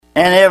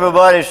And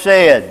everybody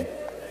said,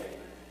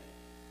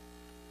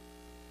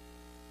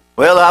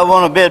 well, I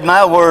want to bid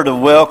my word of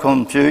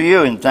welcome to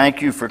you and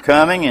thank you for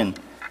coming, and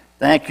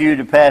thank you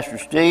to Pastor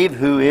Steve,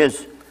 who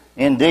is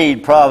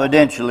indeed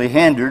providentially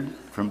hindered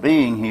from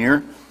being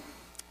here.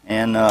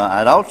 And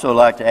I'd also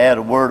like to add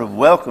a word of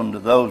welcome to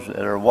those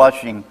that are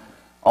watching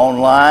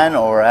online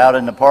or out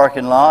in the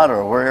parking lot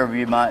or wherever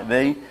you might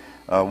be,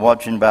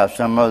 watching by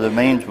some other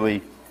means.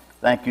 We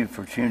thank you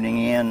for tuning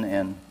in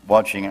and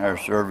watching our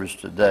service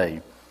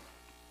today.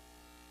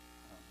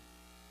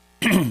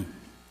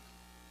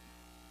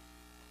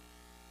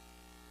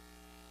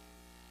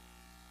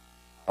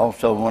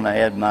 Also want to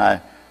add my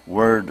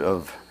word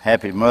of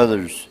Happy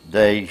Mother's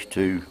Day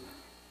to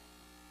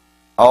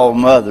all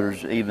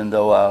mothers, even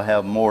though I'll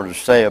have more to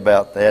say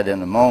about that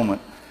in a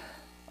moment.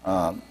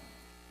 The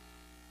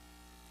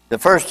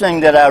first thing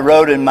that I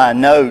wrote in my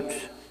notes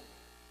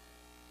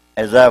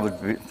as I was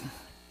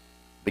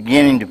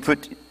beginning to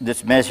put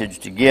this message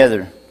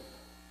together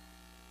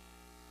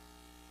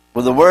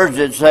were the words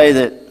that say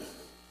that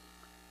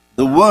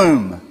the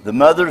womb, the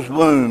mother's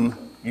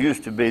womb,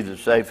 used to be the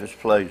safest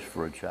place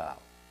for a child.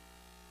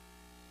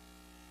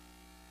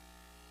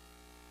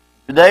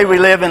 Today we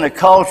live in a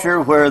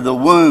culture where the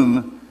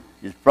womb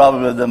is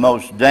probably the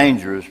most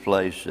dangerous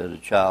place that a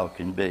child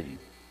can be.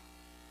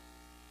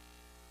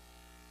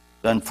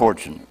 It's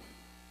unfortunate.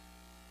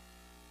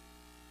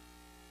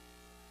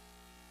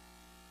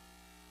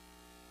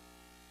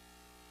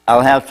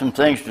 I'll have some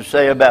things to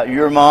say about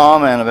your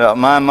mom and about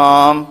my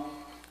mom,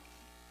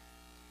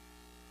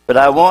 but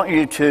I want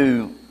you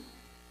to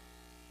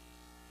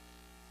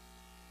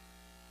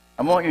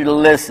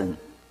listen.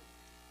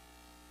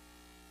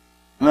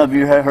 Some of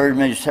you have heard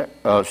me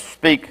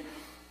speak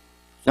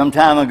some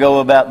time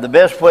ago about the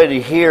best way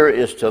to hear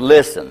is to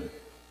listen.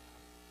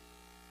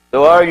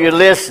 So are you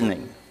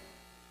listening?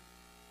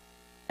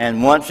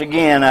 And once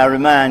again, I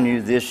remind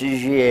you, this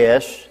is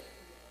yes,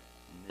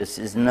 this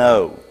is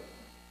no.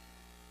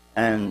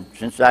 And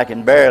since I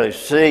can barely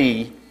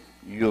see,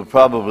 you'll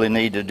probably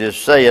need to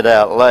just say it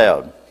out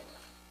loud.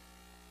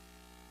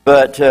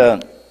 But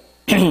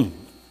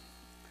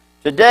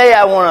today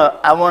I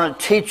want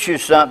to teach you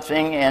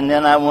something, and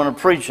then I want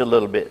to preach a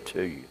little bit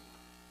to you.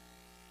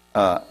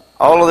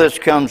 All of this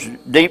comes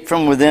deep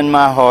from within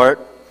my heart,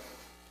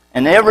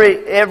 and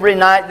every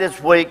night this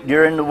week,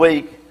 during the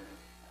week,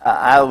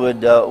 I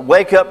would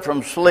wake up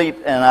from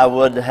sleep, and I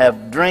would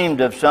have dreamed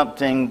of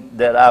something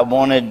that I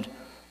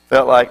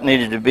felt like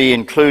needed to be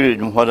included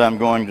in what I'm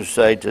going to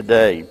say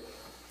today.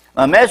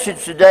 My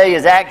message today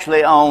is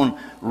actually on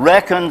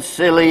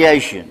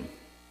reconciliation.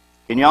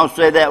 Can y'all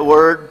say that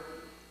word?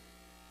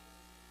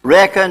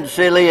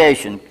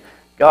 Reconciliation.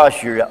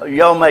 Gosh,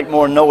 y'all make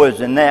more noise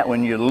than that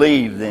when you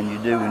leave than you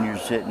do when you're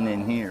sitting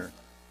in here.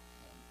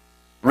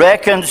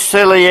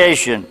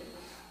 Reconciliation.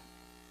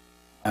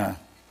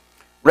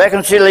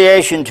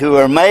 Reconciliation to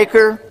our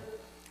Maker,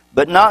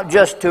 but not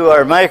just to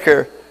our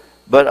Maker,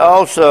 but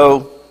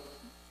also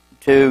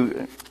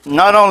to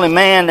not only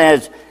man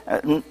as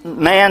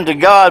man to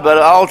God, but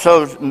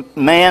also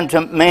man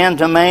to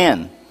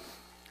man.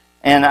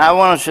 And I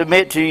want to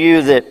submit to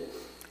you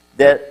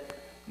that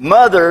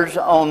mothers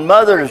on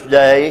Mother's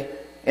Day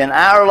in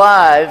our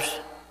lives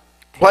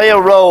play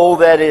a role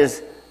that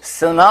is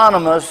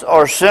synonymous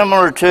or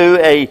similar to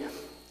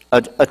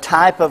a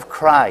type of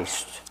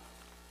Christ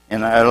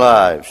in our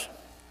lives.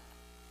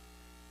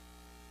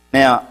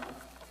 Now,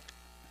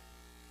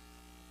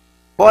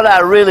 what I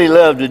really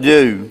love to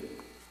do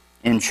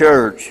in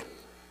church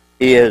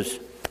is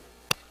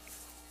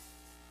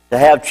to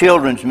have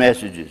children's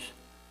messages.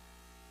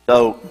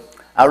 So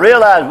I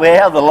realize we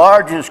have the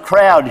largest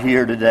crowd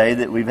here today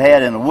that we've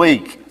had in a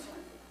week.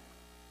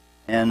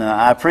 And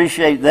I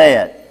appreciate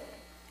that.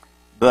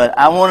 But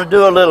I want to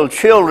do a little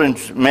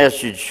children's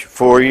message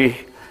for you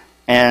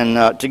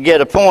and to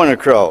get a point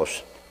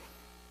across.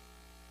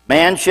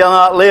 Man shall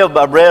not live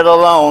by bread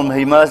alone,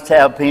 he must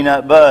have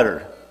peanut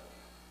butter.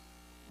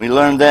 We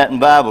learned that in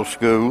Bible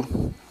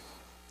school.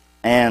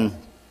 And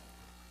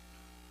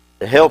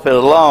to help it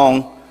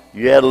along,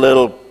 you add a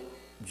little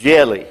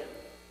jelly.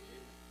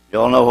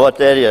 Y'all know what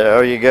that is?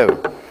 There you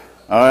go.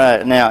 All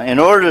right. Now, in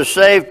order to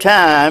save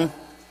time,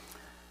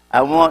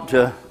 I want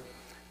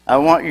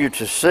you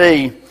to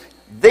see,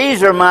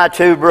 these are my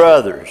two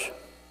brothers.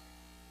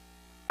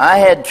 I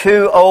had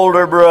two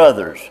older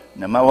brothers.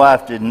 Now, my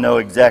wife didn't know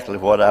exactly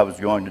what I was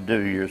going to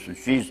do here, so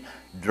she's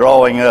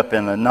drawing up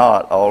in a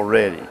knot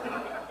already.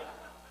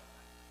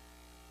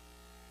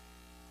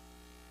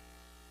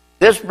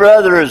 This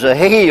brother is a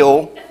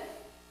heel,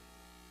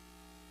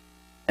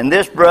 and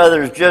this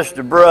brother is just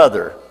a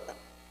brother.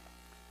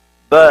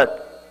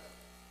 But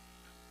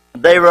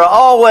they were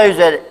always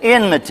at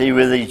enmity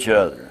with each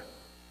other.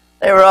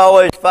 They were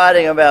always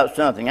fighting about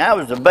something. I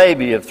was the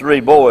baby of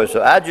three boys,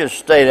 so I just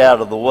stayed out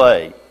of the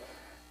way.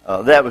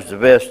 That was the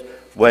best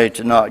way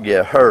to not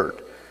get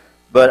hurt.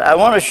 But I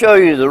want to show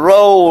you the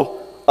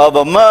role of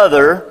a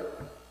mother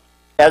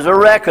as a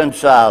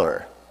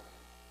reconciler.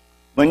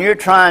 When you're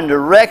trying to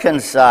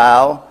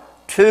reconcile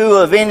two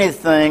of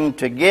anything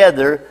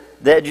together,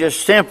 that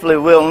just simply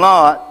will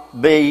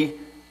not be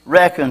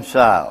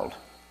reconciled.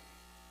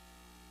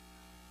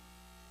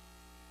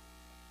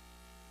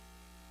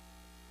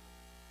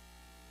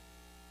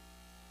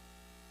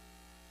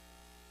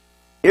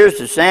 Here's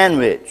the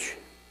sandwich,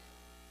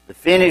 the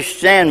finished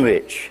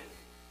sandwich.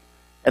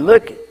 And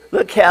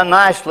look how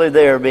nicely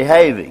they are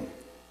behaving.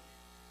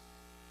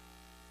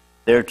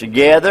 They're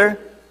together,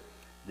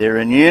 they're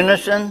in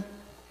unison,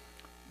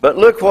 but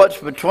look what's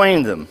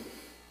between them.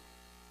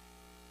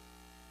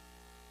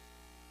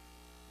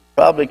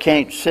 Probably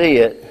can't see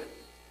it,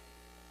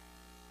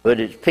 but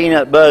it's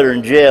peanut butter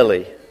and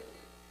jelly.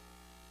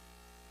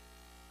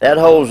 That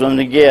holds them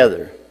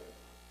together.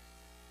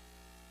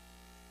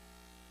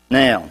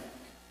 Now,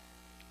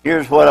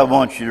 here's what I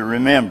want you to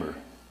remember.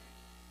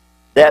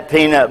 That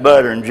peanut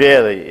butter and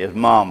jelly is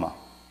Mama.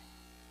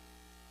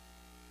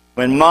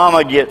 When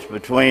Mama gets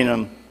between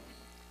them,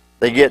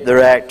 they get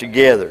their act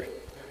together.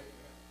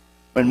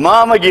 When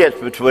Mama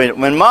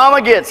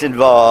gets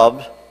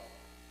involved,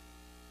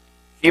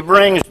 she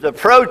brings the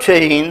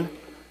protein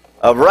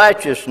of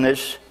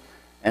righteousness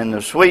and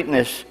the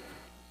sweetness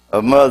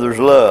of mother's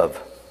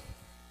love.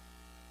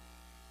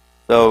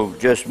 So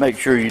just make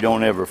sure you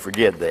don't ever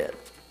forget that.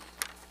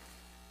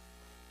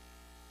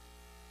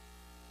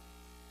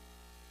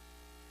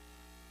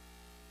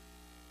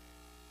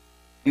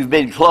 You've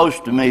been close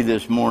to me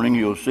this morning.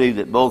 You'll see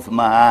that both of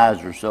my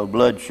eyes are so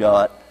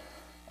bloodshot.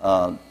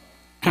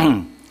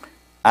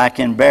 I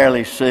can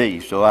barely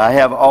see. So I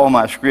have all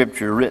my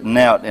scripture written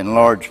out in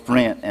large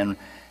print. And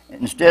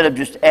instead of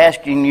just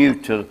asking you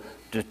to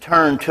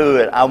turn to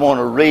it, I want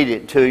to read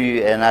it to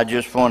you. And I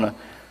just want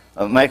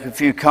to make a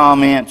few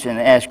comments and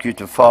ask you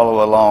to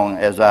follow along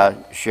as I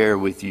share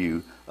with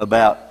you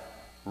about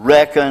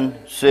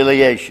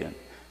reconciliation.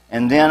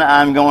 And then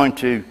I'm going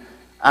to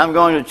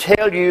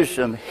tell you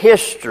some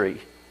history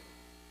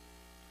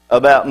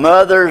about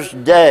Mother's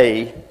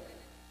Day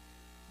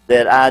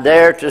that I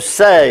dare to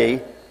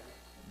say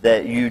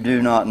that you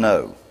do not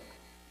know.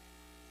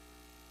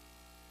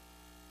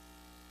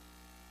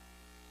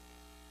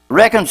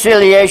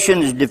 Reconciliation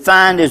is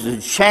defined as a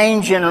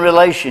change in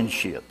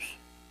relationships.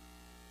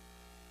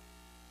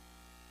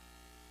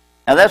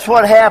 Now that's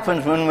what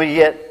happens when we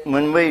get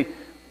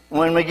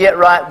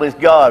right with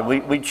God.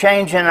 We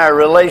change in our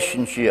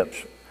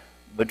relationships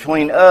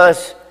between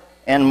us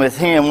and with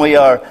Him.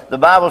 The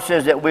Bible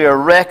says that we are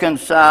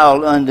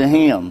reconciled unto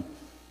Him.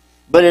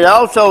 But it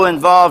also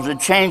involves a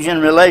change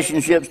in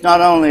relationships not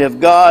only of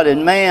God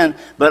and man,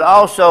 but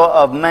also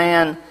of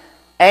man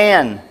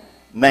and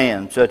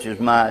man, such as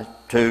my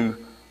two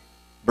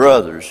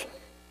brothers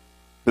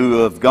who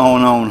have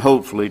gone on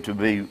hopefully to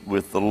be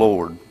with the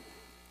Lord.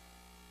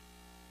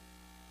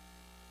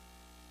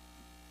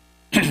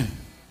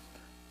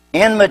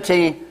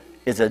 Enmity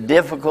is a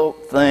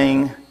difficult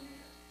thing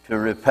to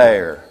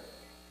repair,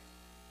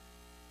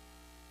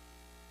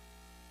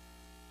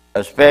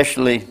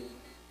 especially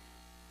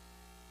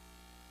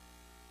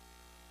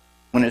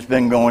when it's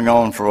been going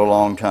on for a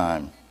long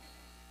time.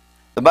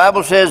 The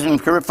Bible says in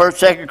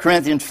 2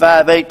 Corinthians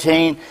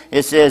 5:18,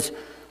 it says,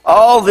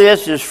 all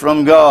this is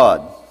from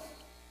God.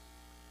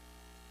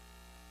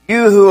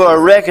 You who are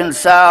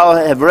reconciled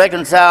have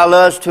reconciled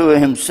us to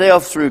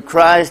Himself through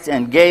Christ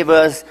and gave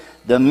us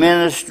the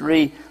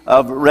ministry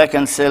of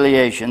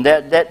reconciliation.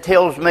 That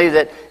tells me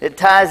that it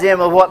ties in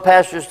with what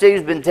Pastor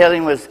Steve's been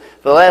telling us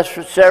for the last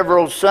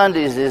several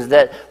Sundays, is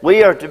that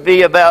we are to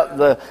be about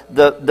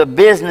the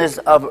business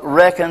of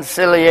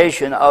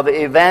reconciliation, of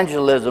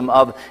evangelism,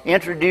 of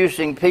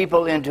introducing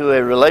people into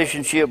a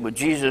relationship with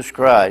Jesus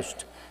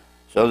Christ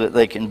so that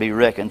they can be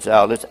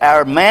reconciled. It's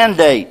our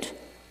mandate.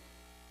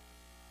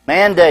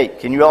 Mandate.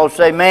 Can you all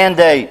say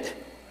mandate?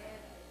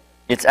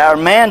 It's our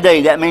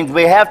mandate. That means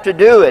we have to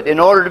do it in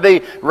order to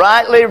be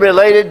rightly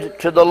related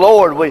to the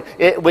Lord.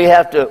 We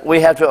have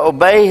to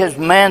obey His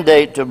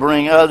mandate to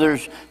bring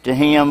others to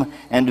Him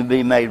and to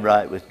be made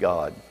right with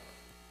God.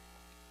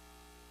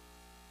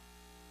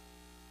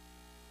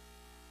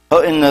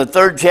 In the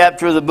 3rd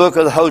chapter of the book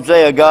of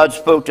Hosea, God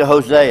spoke to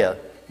Hosea.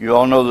 You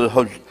all know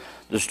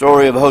the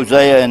story of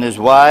Hosea and his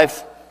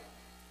wife.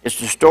 It's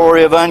the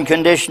story of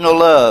unconditional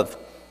love.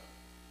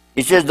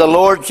 He says, the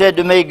Lord said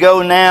to me,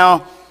 Go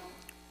now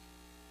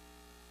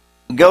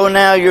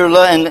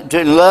and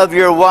to love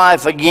your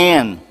wife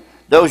again,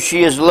 though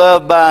she is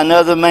loved by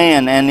another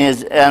man and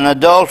is an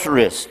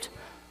adulteress.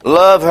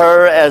 Love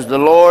her as the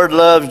Lord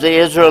loves the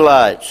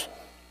Israelites.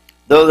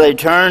 Though they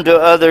turn to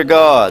other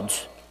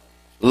gods,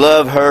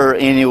 love her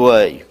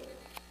anyway.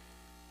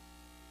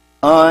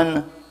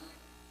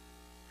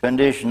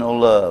 Unconditional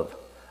love.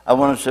 I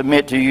want to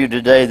submit to you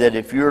today that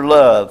if your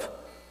love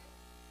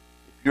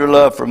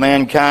for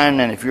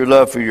mankind, and if your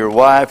love for your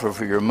wife or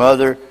for your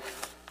mother,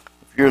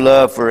 if your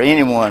love for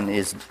anyone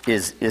is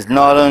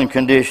not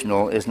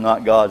unconditional, it's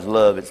not God's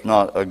love, it's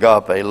not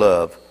agape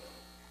love.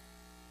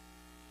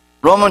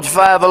 Romans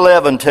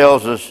 5:11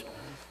 tells us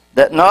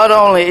that not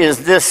only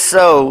is this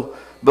so,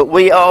 but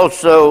we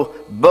also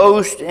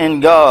boast in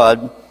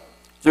God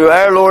through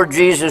our Lord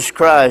Jesus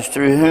Christ,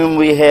 through whom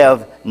we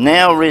have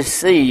now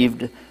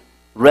received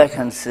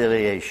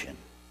reconciliation.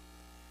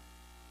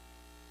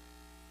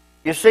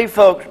 You see,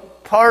 folks,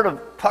 part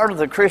of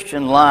the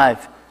Christian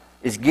life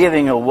is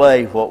giving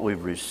away what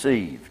we've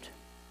received.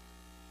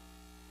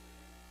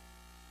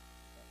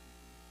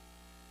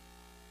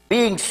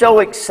 Being so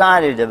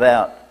excited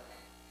about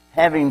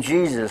having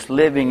Jesus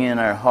living in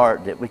our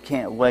heart that we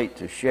can't wait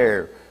to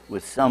share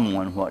with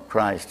someone what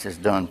Christ has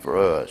done for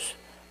us.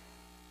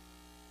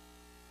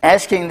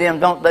 Asking them,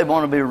 don't they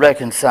want to be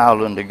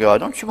reconciled unto God?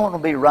 Don't you want to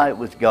be right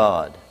with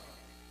God?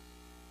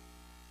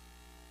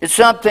 It's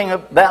something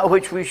about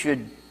which we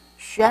should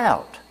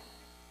shout,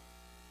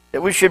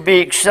 that we should be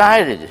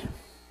excited,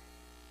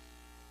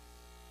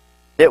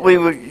 that we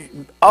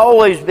would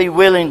always be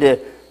willing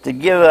to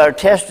give our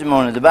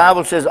testimony. The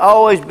Bible says,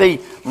 always be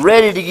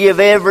ready to give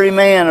every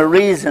man a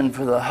reason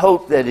for the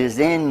hope that is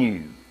in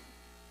you,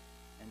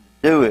 and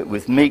to do it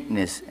with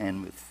meekness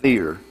and with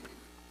fear.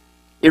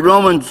 In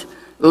Romans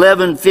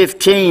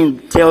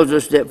 11:15 tells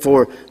us that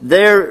for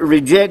their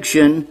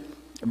rejection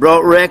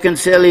brought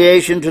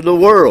reconciliation to the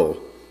world,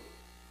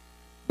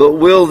 but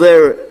will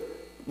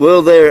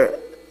their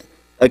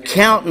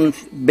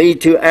accountants be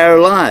to our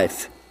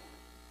life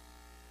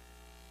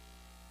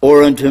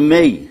or unto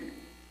me?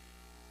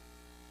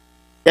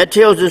 That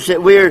tells us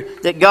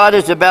that God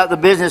is about the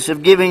business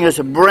of giving us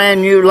a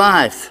brand new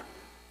life.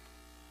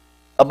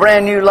 A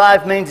brand new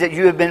life means that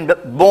you have been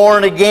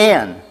born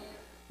again.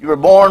 You were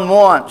born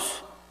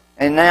once,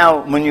 and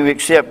now when you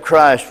accept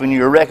Christ, when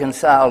you are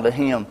reconciled to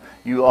Him,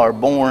 you are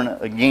born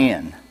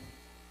again.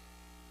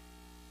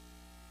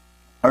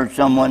 I heard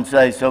someone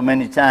say so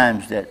many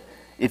times that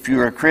if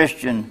you're a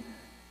Christian,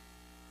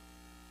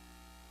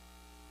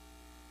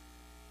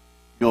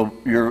 you'll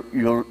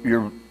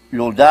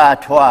die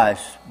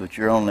twice, but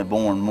you're only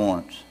born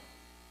once.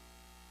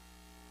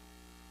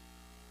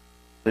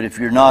 But if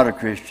you're not a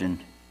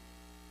Christian,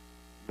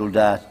 you'll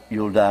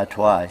die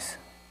twice.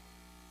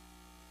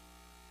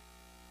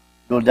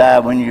 You'll die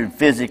when you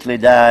physically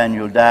die, and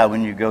you'll die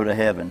when you go to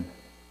heaven.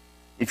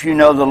 If you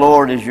know the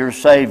Lord as your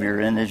Savior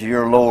and as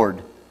your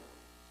Lord,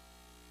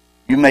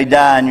 you may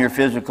die in your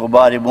physical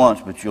body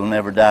once, but you'll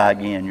never die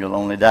again. You'll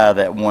only die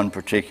that one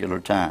particular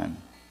time.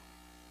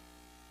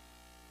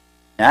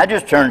 Now, I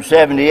just turned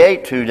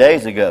 78 2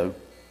 days ago.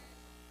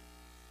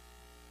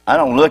 I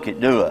don't look it,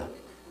 do I?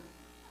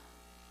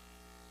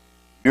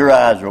 Your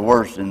eyes are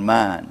worse than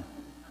mine.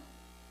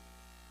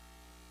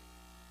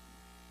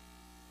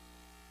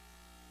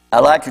 I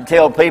like to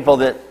tell people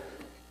that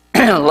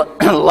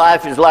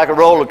life is like a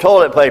roll of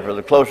toilet paper.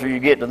 The closer you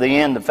get to the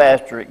end, the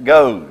faster it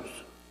goes.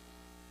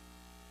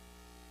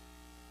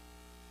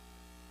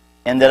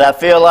 And that I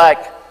feel like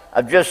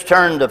I've just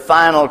turned the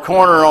final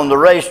corner on the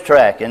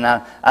racetrack, and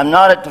I'm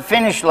not at the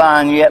finish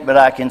line yet, but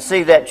I can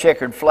see that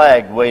checkered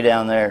flag way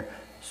down there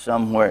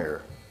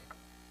somewhere.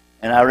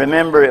 And I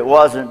remember it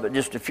wasn't, but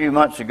just a few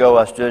months ago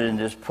I stood in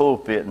this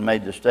pulpit and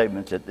made the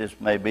statement that this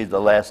may be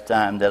the last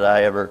time that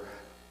I ever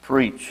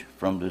preach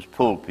from this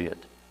pulpit.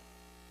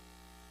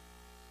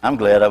 I'm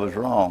glad I was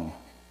wrong.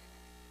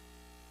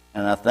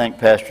 And I thank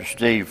Pastor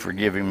Steve for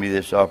giving me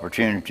this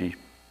opportunity to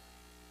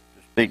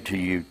speak to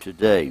you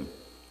today.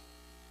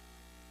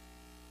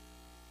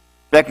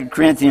 2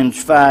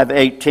 Corinthians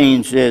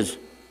 5:18 says,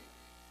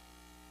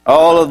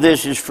 all of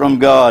this is from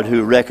God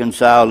who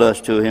reconciled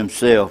us to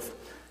Himself,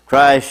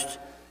 Christ,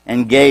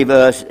 and gave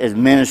us as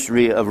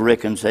ministry of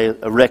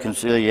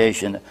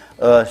reconciliation,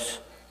 us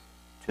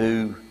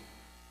to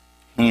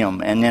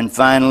Him. And then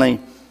finally,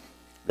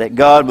 that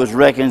God was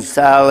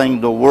reconciling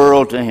the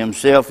world to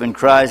Himself in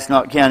Christ,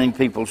 not counting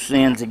people's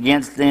sins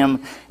against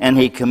them, and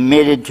He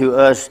committed to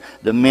us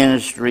the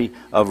ministry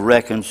of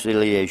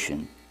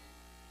reconciliation.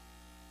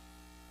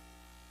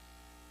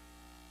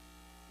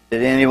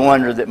 Did any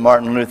wonder that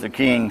Martin Luther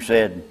King Jr.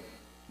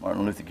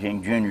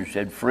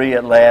 said, free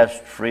at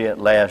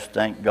last,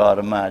 thank God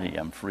Almighty,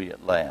 I'm free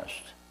at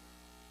last.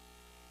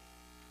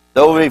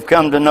 Though we've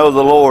come to know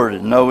the Lord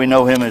and we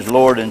know Him as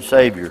Lord and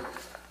Savior,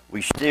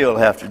 we still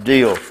have to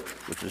deal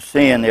with the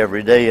sin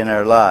every day in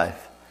our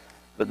life.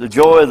 But the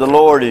joy of the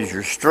Lord is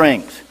your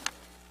strength.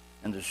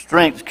 And the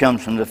strength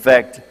comes from the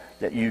fact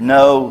that you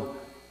know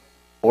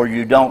or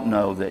you don't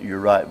know that you're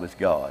right with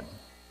God.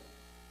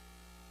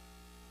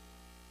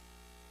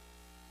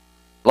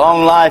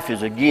 Long life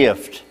is a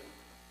gift.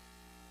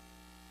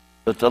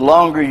 But the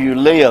longer you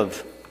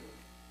live,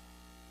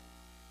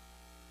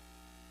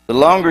 it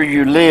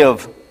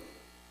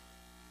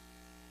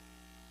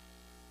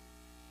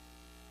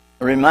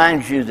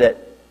reminds you that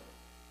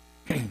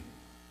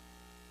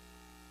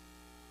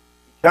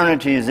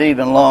eternity is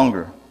even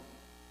longer.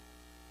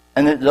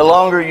 And that the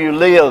longer you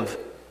live,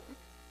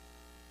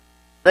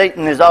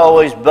 Satan is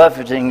always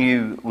buffeting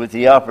you with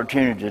the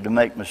opportunity to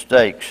make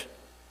mistakes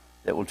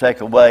that will take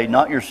away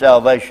not your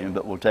salvation,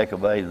 but will take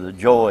away the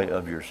joy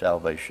of your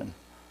salvation.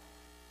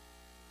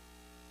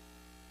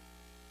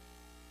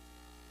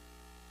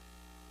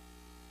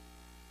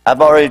 I've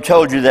already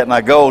told you that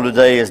my goal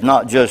today is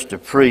not just to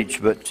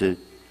preach, but to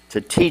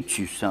teach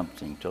you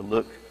something, to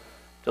look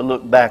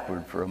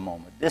backward for a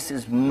moment. This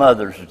is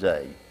Mother's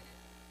Day.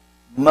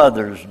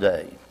 Mother's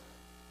Day.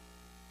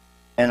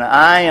 And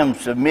I am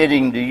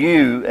submitting to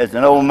you as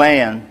an old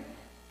man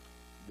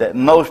that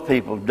most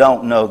people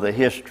don't know the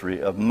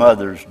history of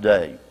Mother's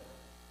Day.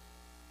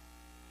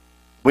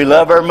 We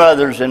love our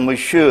mothers, and we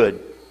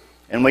should.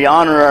 And we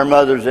honor our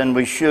mothers, and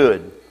we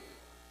should.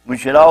 We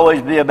should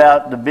always be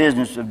about the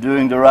business of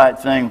doing the right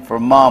thing for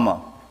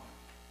Mama.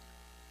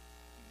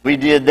 We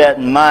did that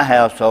in my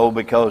household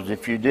because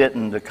if you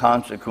didn't, the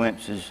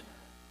consequences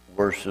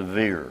were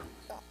severe.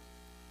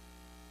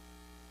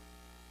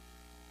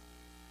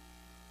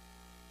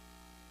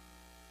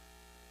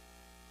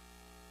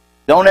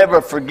 Don't ever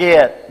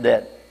forget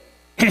that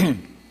an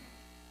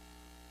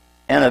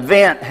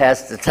event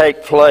has to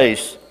take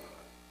place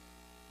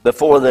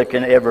before there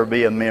can ever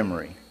be a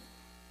memory.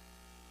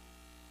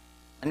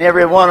 And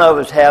every one of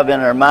us have in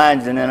our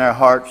minds and in our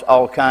hearts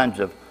all kinds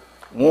of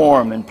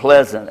warm and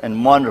pleasant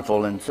and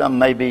wonderful, and some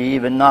maybe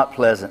even not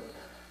pleasant,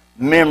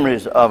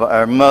 memories of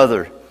our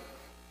mother.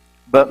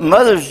 But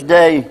Mother's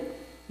Day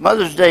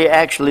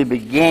actually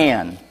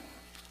began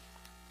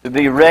to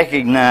be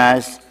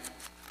recognized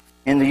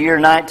in the year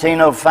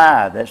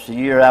 1905. That's the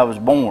year I was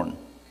born. It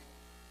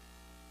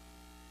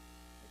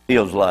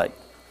feels like.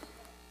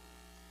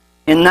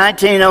 In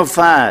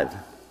 1905.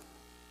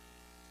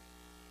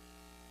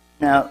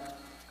 Now,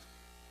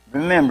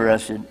 remember, I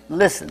said,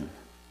 listen,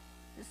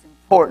 it's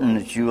important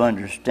that you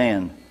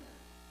understand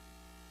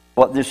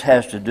what this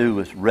has to do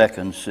with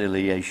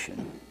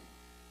reconciliation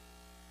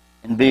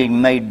and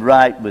being made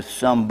right with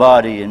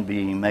somebody and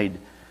being made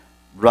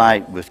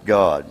right with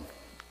God.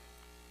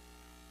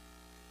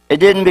 It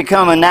didn't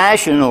become a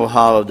national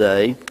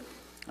holiday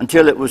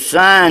until it was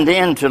signed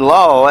into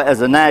law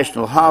as a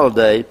national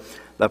holiday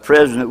by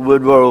President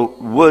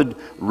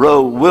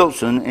Woodrow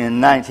Wilson in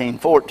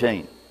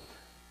 1914.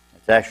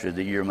 That's actually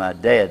the year my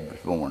dad was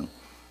born.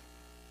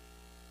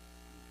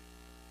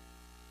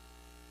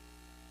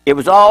 It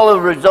was all a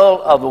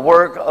result of the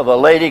work of a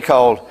lady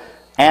called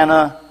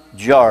Anna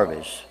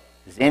Jarvis.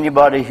 Is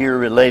anybody here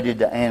related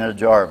to Anna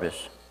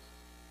Jarvis?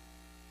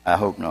 I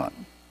hope not.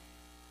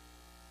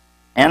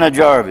 Anna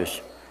Jarvis.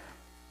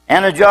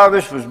 Anna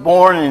Jarvis was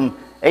born in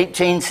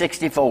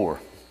 1864.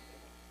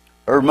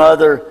 Her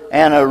mother,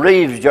 Anna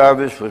Reeves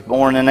Jarvis, was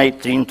born in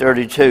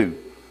 1832.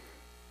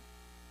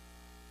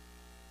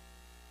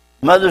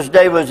 Mother's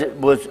Day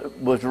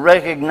was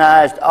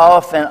recognized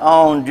off and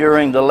on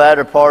during the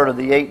latter part of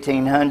the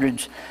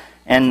 1800s,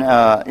 and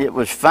it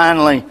was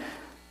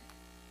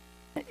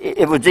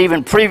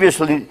even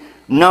previously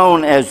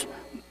known as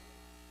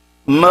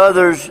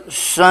Mother's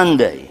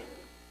Sunday,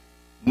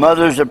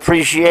 Mother's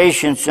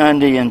Appreciation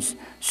Sunday, and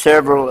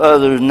several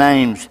other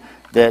names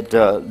that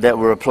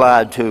were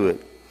applied to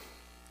it.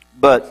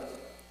 But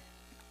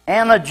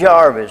Anna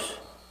Jarvis,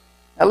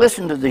 now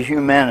listen to the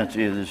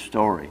humanity of this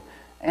story.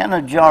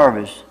 Anna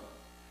Jarvis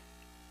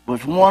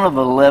was one of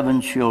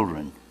 11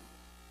 children,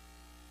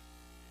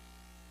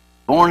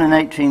 born in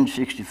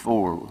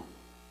 1864.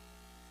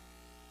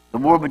 The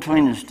war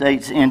between the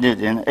states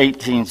ended in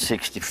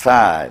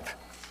 1865.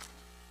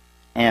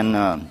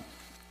 And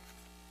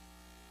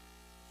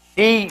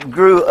she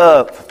grew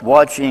up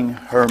watching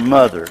her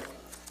mother,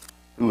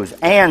 who was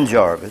Ann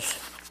Jarvis.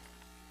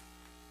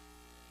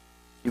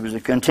 She was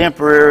a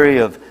contemporary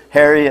of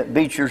Harriet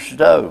Beecher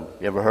Stowe.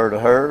 You ever heard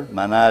of her?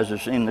 Mine eyes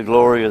have seen the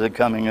glory of the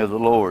coming of the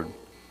Lord.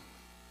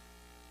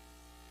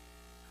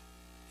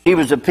 She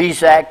was a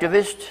peace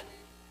activist,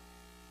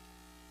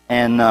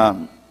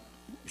 and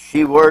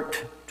she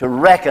worked to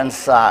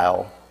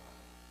reconcile.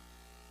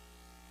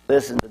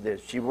 Listen to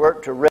this. She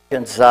worked to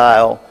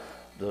reconcile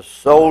the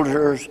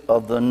soldiers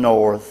of the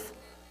North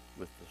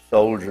with the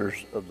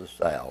soldiers of the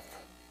South.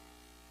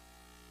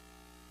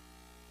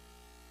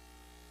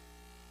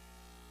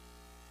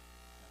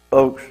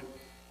 Folks,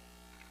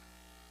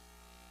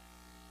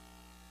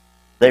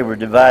 they were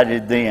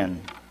divided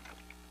then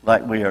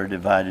like we are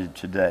divided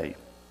today.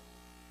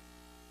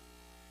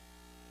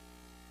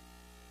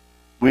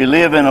 We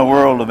live in a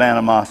world of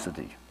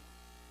animosity.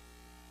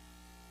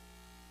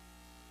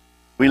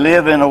 We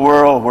live in a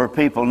world where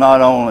people not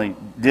only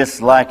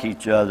dislike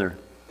each other,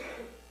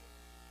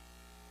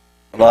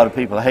 a lot of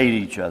people hate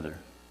each other.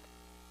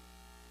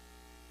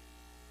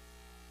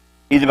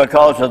 Either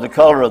because of the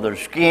color of their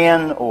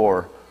skin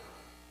or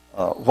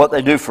what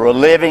they do for a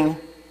living,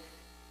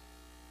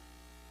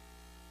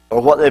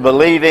 or what they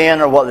believe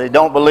in or what they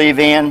don't believe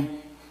in.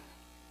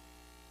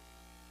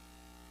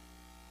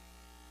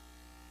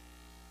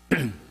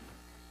 It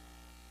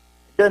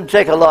doesn't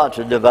take a lot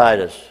to divide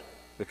us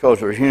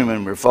because we're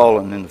human, we're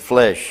fallen in the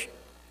flesh.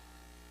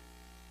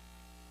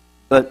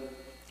 But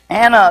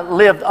Anna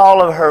lived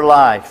all of her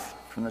life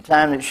from the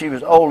time that she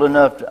was old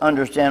enough to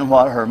understand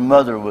what her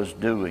mother was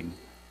doing.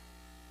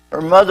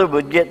 Her mother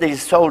would get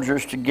these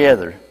soldiers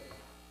together.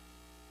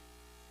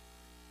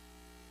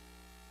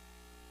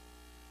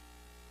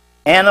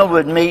 Anna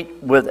would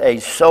meet with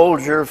a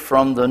soldier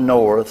from the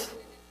North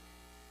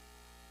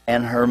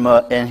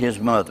and his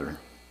mother,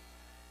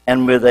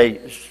 and with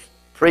a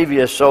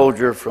previous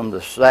soldier from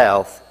the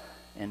South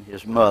and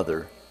his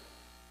mother,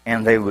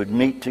 and they would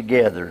meet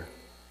together,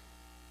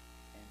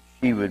 and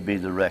she would be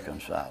the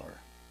reconciler.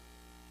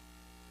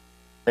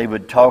 they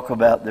would talk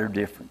about their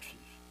differences,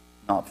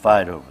 not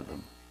fight over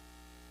them.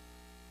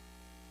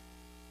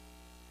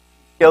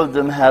 She showed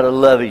them how to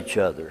love each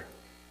other,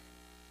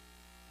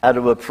 how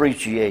to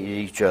appreciate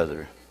each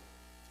other,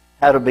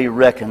 how to be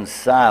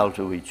reconciled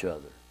to each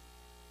other,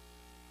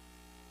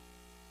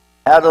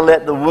 how to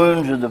let the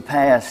wounds of the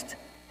past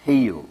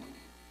heal.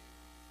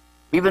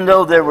 Even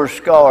though there were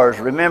scars,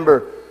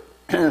 remember,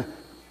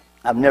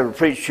 I've never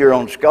preached here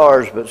on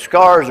scars, but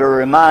scars are a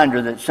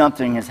reminder that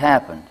something has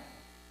happened.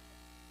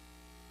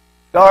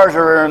 Scars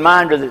are a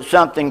reminder that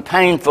something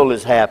painful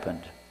has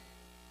happened.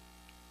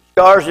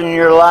 Scars in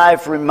your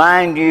life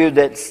remind you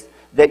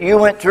that you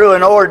went through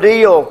an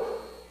ordeal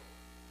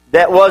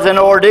that was an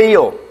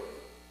ordeal.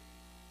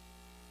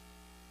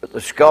 But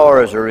the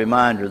scar is a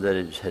reminder that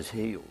it has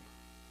healed.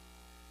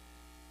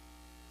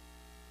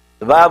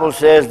 The Bible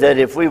says that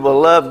if we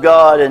will love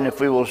God and if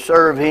we will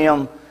serve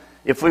Him,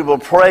 if we will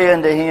pray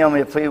unto Him,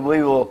 if we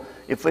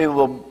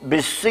will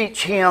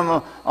beseech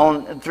Him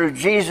through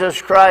Jesus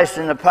Christ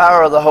and the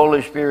power of the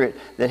Holy Spirit,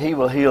 that He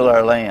will heal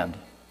our land.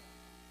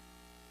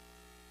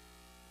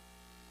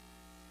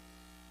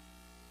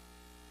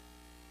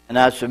 And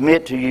I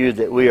submit to you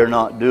that we are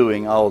not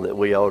doing all that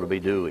we ought to be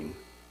doing.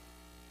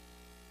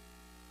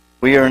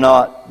 We are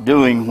not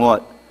doing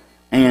what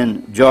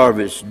Ann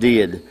Jarvis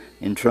did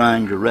in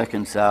trying to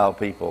reconcile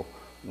people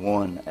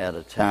one at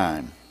a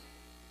time.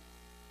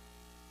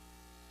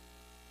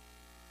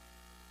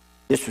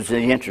 This was the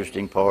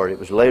interesting part. It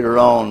was later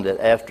on that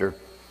after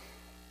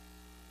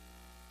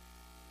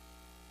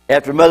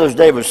Mother's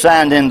Day was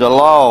signed into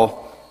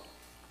law,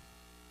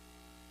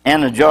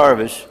 Anna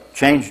Jarvis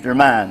changed her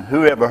mind.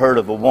 Who ever heard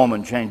of a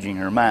woman changing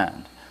her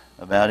mind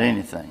about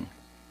anything?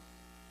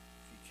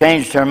 She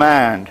changed her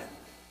mind.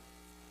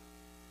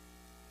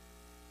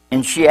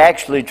 And she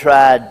actually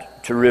tried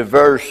to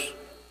reverse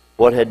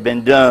what had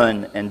been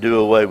done and do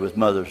away with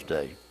Mother's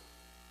Day.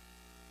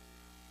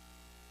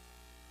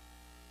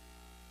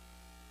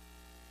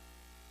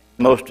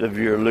 Most of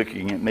you are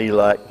looking at me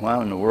like,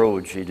 why in the world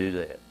would she do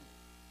that?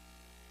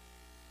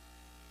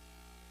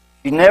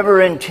 She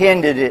never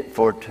intended it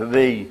to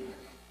be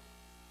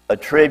a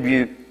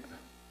tribute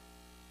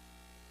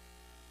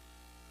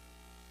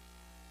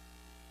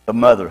to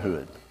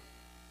motherhood.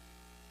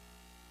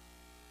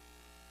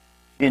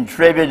 She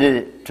attributed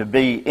it to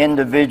be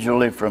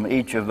individually from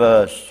each of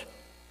us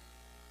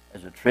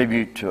as a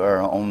tribute to our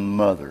own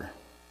mother,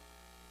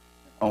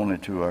 only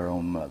to our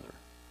own mother,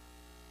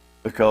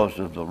 because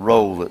of the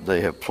role that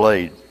they have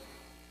played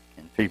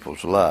in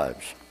people's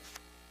lives.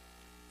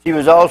 She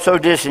was also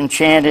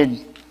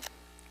disenchanted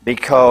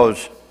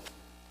because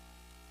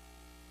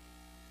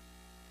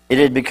it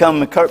had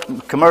become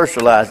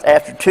commercialized.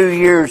 After 2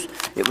 years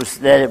it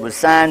was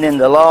signed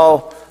into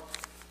law,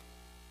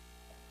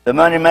 the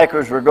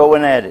moneymakers were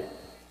going at it.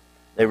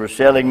 They were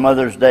selling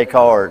Mother's Day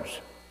cards.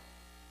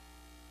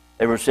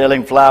 They were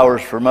selling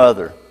flowers for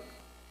Mother.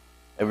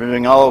 They were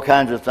doing all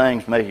kinds of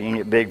things, making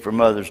it big for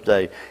Mother's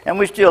Day. And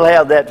we still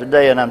have that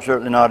today, and I'm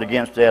certainly not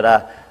against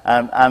that.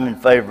 I'm in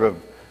favor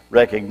of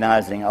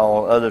recognizing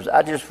all others.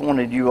 I just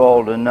wanted you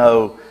all to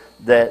know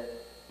that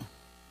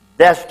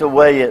that's the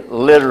way it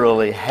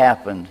literally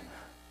happened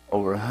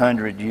over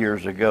 100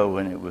 years ago,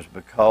 and it was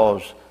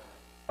because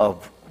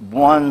of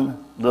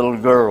one little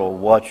girl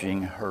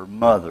watching her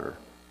mother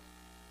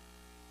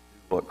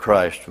do what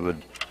Christ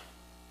would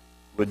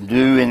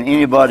do in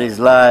anybody's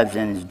lives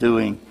and is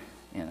doing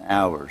in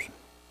ours.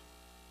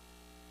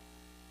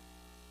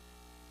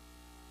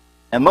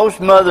 And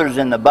most mothers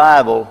in the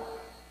Bible,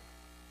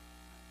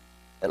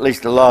 at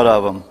least a lot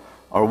of them,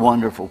 are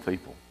wonderful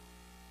people,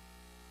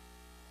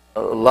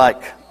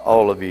 like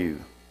all of you.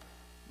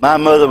 My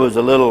mother was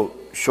a little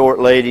short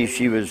lady.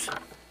 She was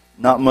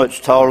not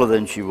much taller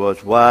than she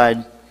was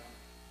wide.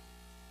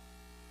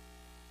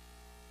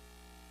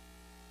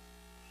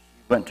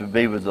 She went to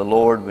be with the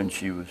Lord when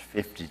she was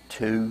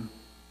 52.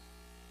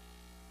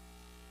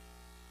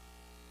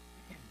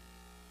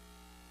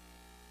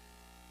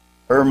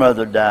 Her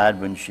mother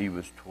died when she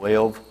was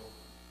 12.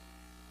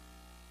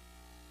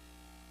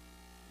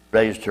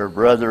 Raised her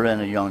brother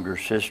and a younger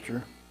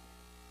sister.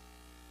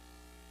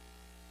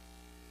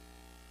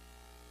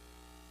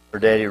 Her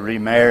daddy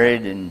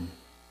remarried, and there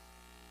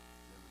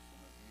was some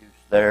abuse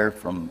there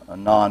from a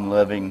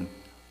non-loving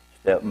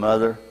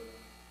stepmother.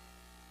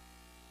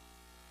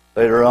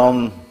 Later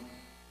on,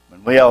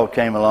 when we all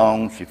came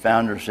along, she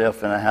found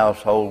herself in a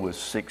household with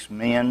 6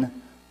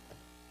 men.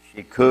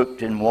 She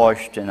cooked and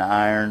washed and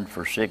ironed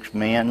for 6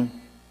 men.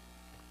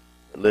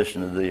 But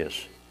listen to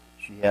this.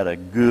 She had a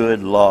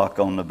good lock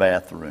on the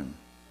bathroom.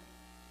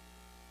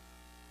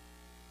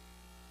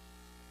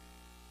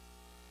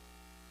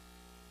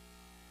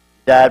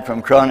 She died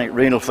from chronic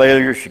renal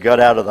failure. She got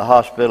out of the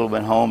hospital,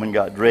 went home and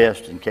got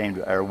dressed and came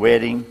to our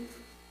wedding.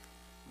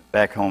 Went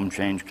back home,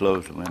 changed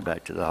clothes, and went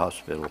back to the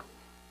hospital. Went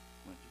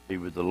to be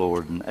with the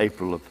Lord in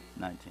April of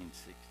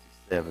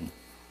 1967.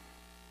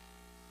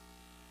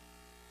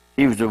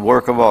 He was a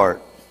work of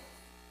art.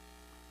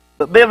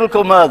 But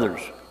biblical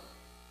mothers,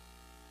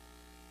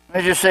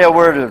 let me just say a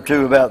word or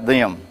two about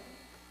them.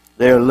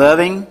 They're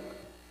loving,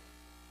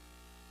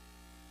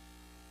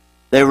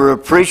 They were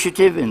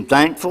appreciative and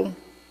thankful.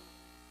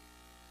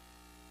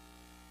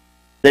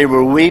 They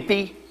were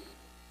weepy,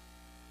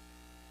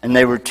 and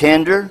they were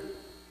tender.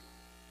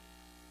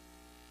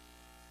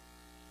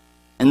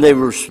 And they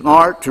were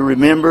smart to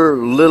remember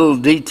little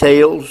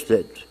details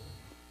that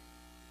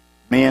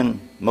men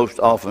most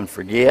often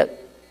forget.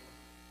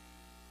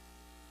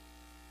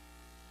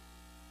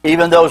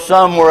 Even though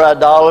some were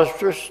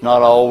idolatrous,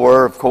 not all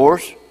were, of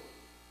course.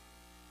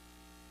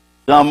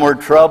 Some were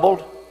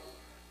troubled.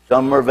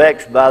 Some were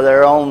vexed by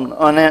their own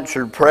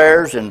unanswered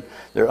prayers and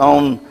their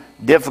own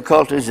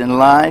difficulties in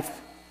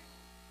life.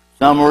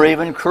 Some were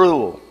even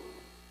cruel.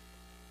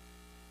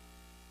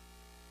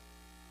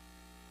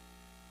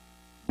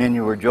 Many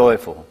were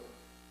joyful.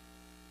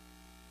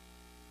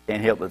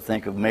 Can't help but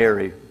think of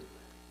Mary. She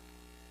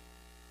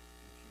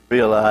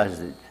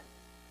realized that she was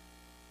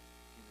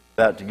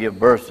about to give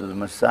birth to the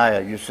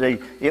Messiah. You see,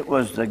 it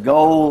was the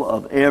goal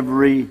of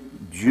every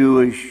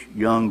Jewish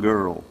young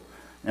girl.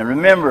 Now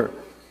remember,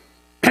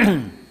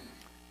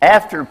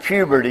 after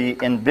puberty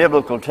in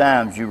biblical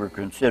times, you were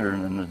considered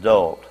an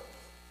adult.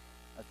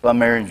 That's why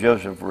Mary and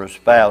Joseph were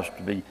espoused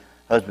to be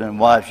husband and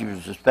wife. She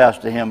was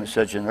espoused to him at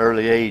such an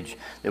early age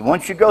that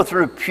once you go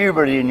through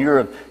puberty and you're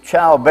of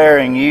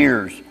childbearing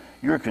years,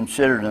 you're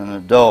considered an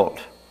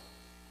adult.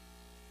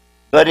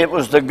 But it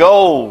was the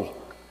goal.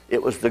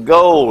 It was the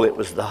goal. It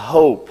was the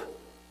hope,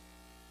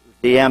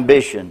 the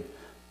ambition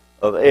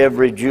of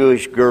every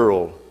Jewish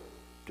girl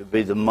to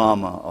be the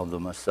mama of the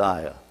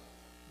Messiah.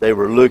 They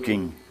were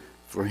looking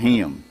for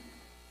him.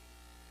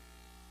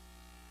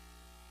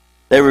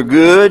 They were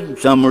good.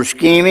 Some were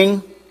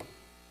scheming,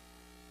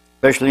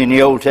 especially in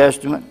the Old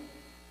Testament.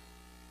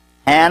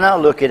 Hannah,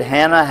 look at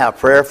Hannah, how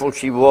prayerful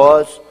she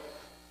was.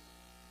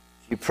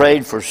 She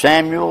prayed for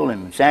Samuel,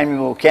 and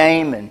Samuel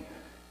came, and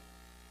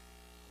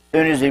as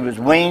soon as he was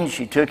weaned,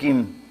 she took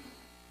him,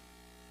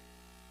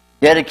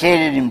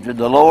 dedicated him to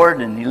the Lord,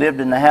 and he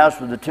lived in the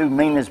house with the two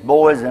meanest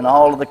boys in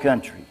all of the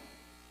country.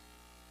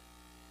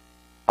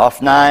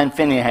 Hophni and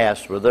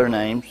Phinehas were their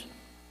names.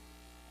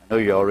 I know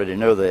you already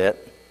know that.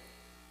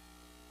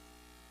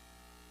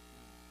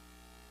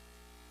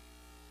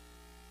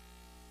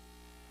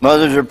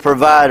 Mothers are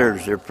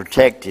providers. They're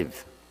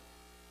protective.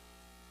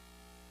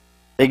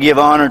 They give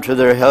honor to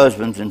their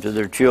husbands and to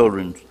their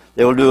children.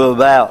 They will do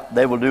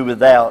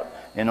without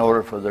in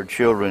order for their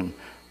children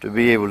to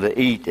be able to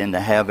eat and to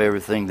have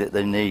everything that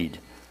they need.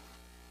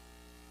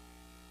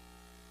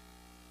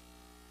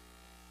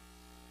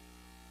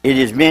 It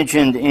is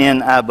mentioned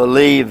in, I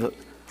believe,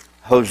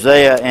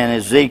 Hosea and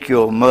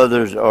Ezekiel.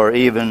 Mothers are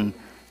even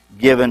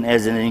given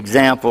as an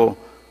example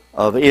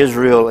of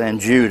Israel and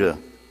Judah.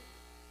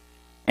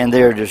 And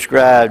they are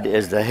described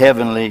as the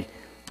heavenly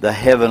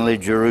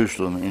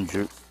Jerusalem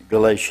in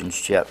Galatians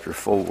chapter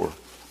 4.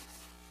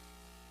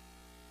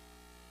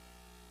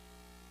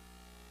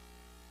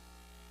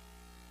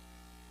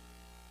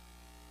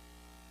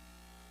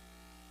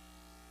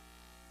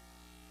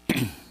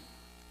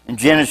 In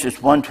Genesis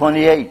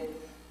 1:28,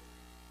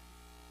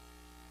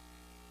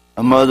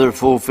 a mother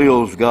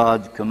fulfills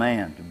God's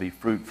command to be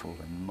fruitful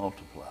and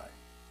multiply.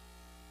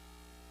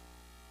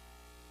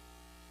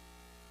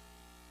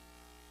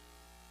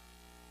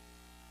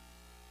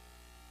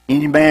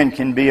 Any man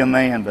can be a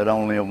man, but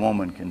only a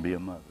woman can be a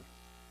mother.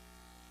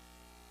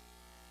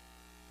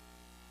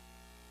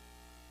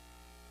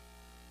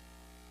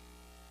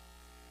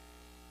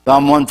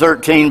 Psalm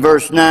 113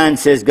 verse 9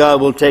 says God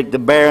will take the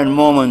barren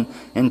woman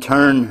and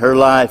turn her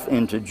life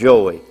into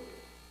joy.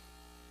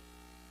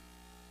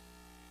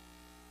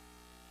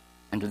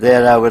 And to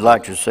that I would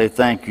like to say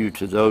thank you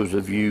to those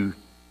of you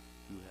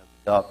who have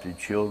adopted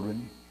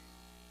children.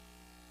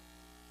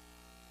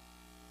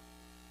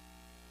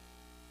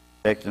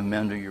 Take them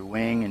under your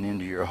wing and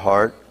into your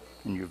heart,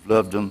 and you've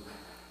loved them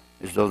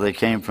as though they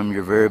came from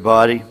your very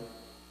body.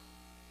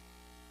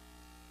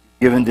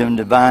 You've given them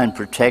divine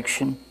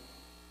protection,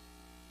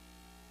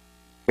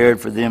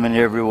 cared for them in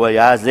every way.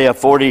 Isaiah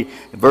 40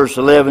 verse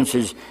 11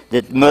 says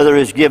that the mother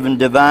is given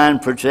divine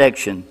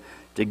protection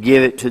to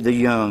give it to the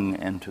young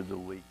and to the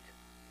weak.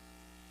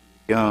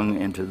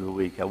 Young and to the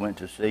weak. I went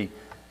to see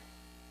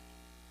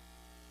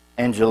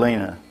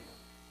Angelina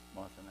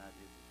once, and I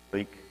did this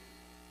week.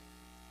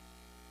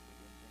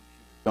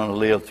 Going to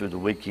live through the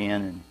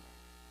weekend, and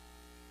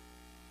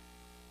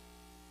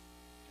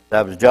as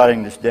I was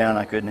jotting this down,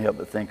 I couldn't help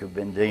but think of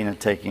Bendina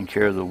taking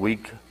care of the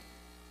weak. But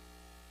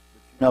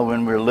you know,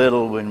 when we're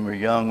little, when we're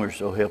young, we're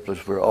so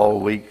helpless, we're all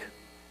weak.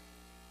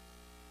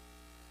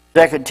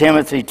 2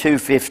 Timothy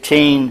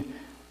 2:15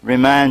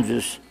 reminds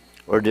us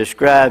or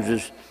describes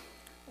us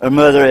a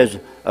mother as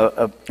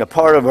a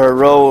part of her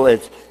role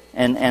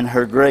and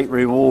her great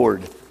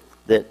reward,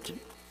 that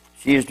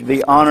she is to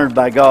be honored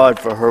by God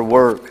for her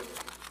work,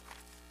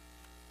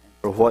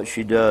 for what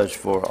she does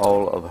for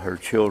all of her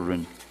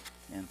children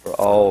and for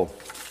all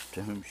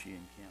to whom she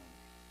encounters.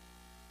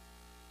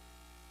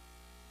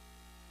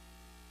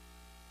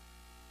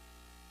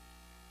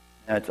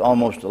 Now it's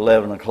almost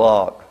 11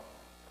 o'clock.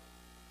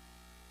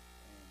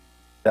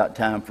 It's about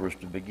time for us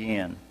to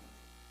begin.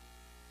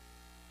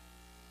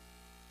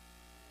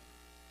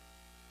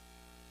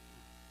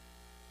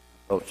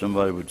 thought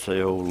somebody would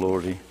say, "Oh,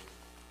 Lordy."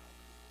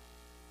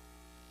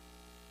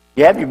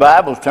 You have your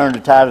Bibles, turn to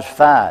Titus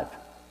 5.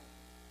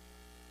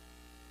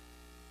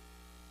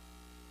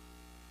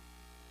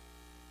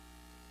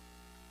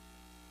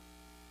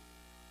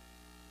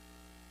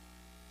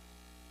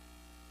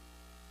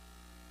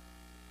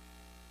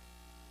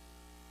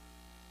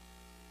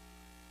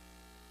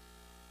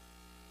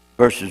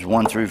 Verses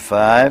 1 through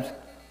 5. It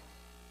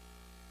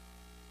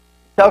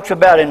talks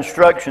about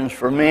instructions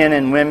for men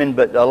and women,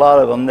 but a lot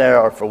of them there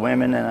are for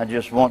women, and I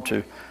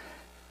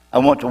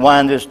want to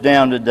wind this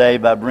down today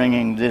by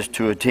bringing this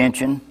to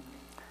attention.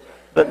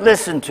 But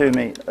listen to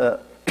me.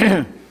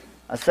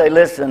 I say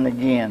listen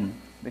again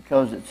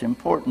because it's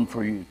important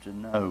for you to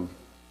know.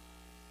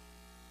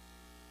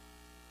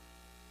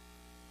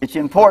 It's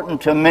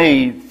important to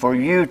me for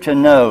you to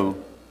know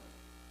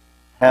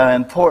how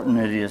important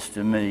it is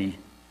to me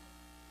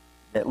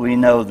that we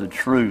know the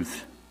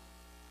truth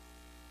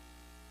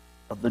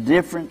of the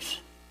difference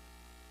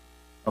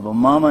of a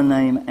mama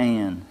named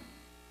Ann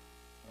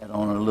had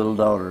on a little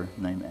daughter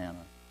named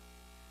Anna.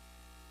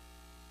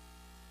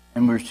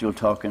 And we're still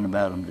talking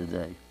about them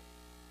today.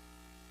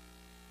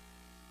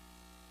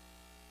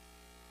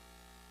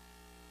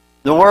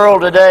 The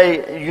world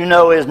today, you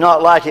know, is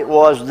not like it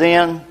was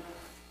then.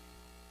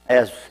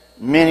 As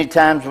many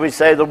times we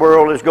say the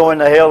world is going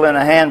to hell in a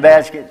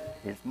handbasket,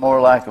 it's more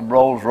like a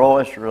Rolls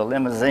Royce or a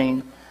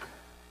limousine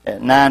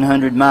at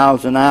 900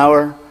 miles an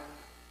hour.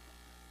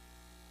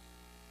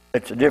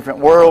 It's a different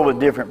world with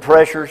different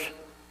pressures.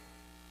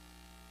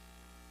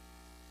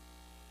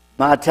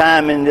 My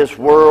time in this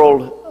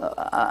world,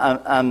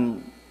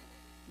 I'm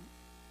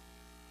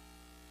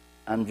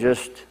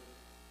just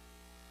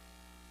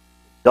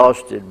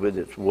exhausted with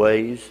its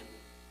ways.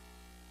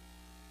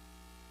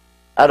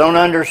 I don't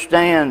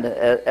understand,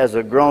 as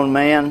a grown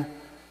man,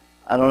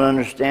 I don't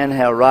understand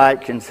how right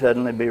can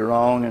suddenly be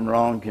wrong and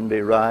wrong can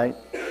be right.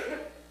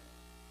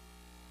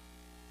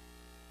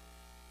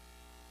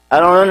 I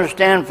don't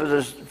understand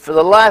for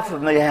the life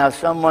of me how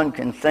someone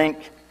can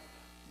think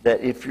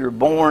that if you're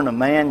born a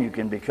man, you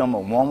can become a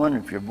woman.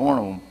 If you're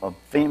born a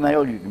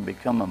female, you can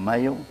become a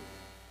male.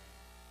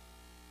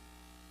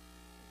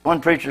 One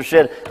preacher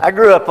said, "I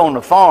grew up on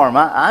the farm.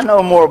 I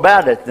know more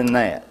about it than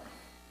that."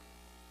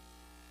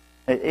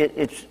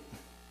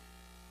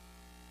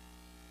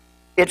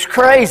 It's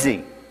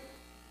crazy.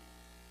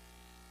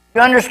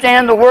 You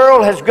understand, the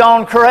world has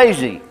gone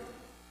crazy.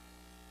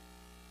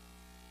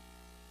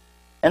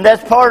 And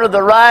that's part of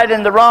the right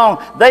and the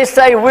wrong. They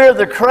say we're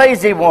the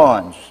crazy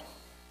ones.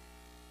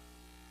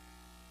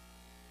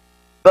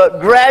 But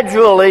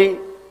gradually,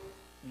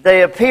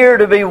 they appear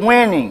to be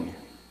winning.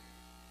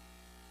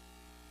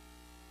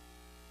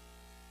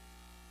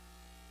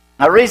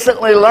 I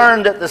recently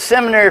learned that the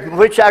seminary from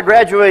which I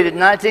graduated in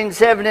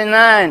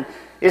 1979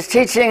 is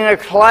teaching a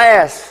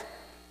class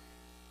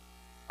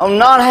on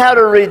not how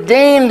to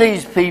redeem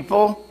these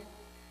people,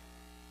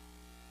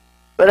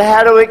 but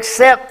how to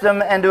accept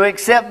them and to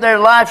accept their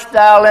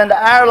lifestyle into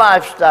our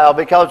lifestyle.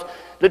 Because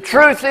the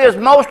truth is,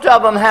 most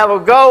of them have a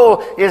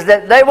goal, is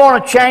that they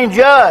want to change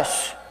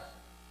us.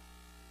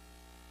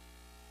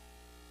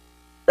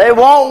 They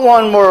want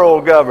one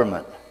world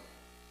government.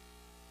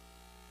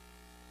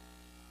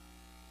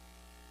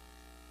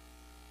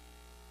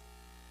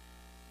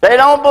 They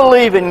don't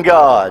believe in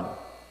God.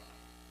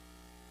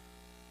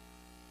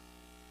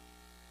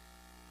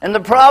 And the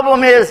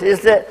problem is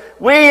that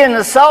we in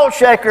the salt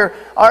shaker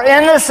are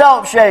in the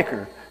salt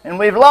shaker. And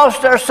we've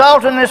lost our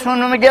saltiness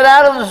when we get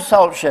out of the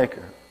salt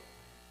shaker.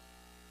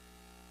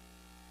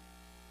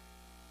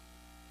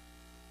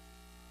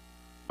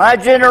 My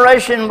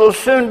generation will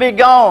soon be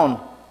gone.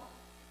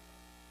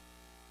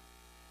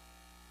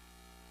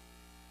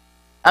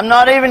 I'm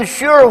not even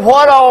sure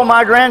what all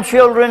my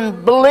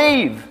grandchildren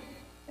believe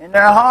in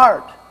their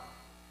heart.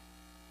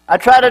 I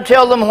try to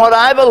tell them what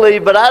I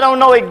believe, but I don't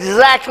know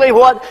exactly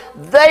what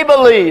they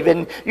believe.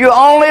 And you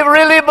only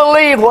really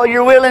believe what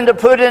you're willing to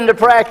put into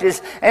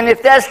practice. And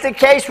if that's the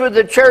case with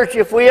the church,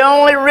 if we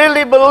only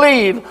really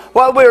believe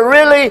what we're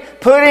really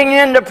putting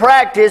into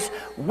practice,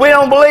 we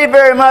don't believe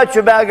very much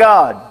about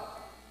God.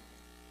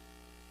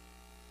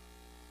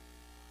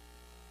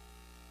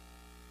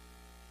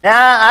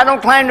 Now, I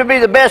don't claim to be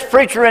the best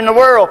preacher in the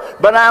world,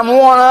 but I'm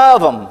one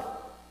of them.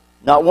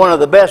 Not one of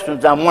the best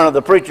ones, I'm one of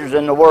the preachers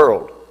in the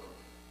world.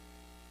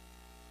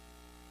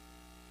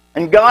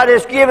 And God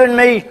has given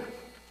me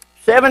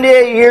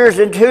 78 years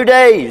and 2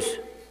 days.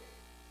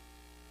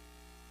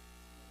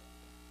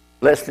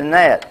 Less than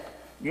that.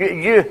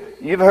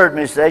 You've heard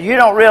me say, you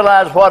don't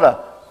realize what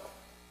a...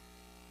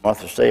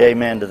 Martha, say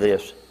amen to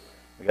this.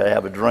 I've got to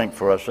have a drink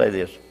before I say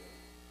this.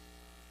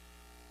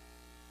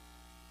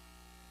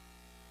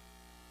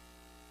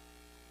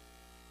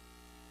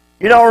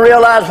 You don't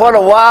realize what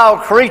a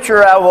wild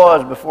creature I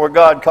was before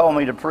God called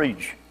me to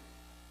preach.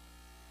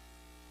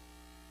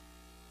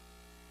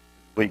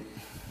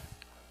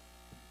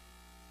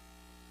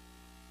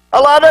 A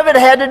lot of it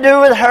had to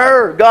do with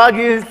her. God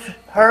used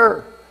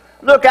her.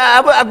 Look,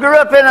 I grew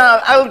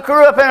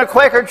up in a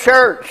Quaker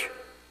church.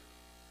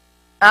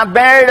 I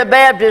married a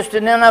Baptist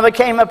and then I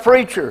became a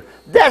preacher.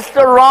 That's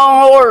the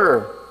wrong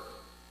order.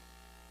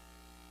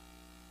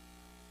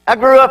 I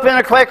grew up in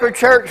a Quaker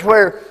church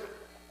where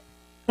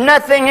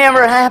nothing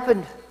ever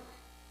happened.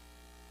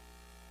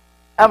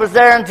 I was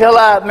there until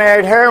I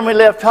married her and we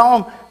left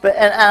home.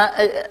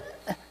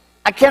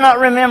 I cannot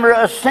remember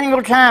a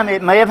single time.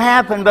 It may have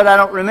happened, but I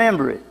don't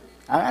remember it.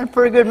 I had a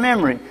pretty good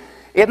memory.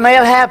 It may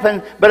have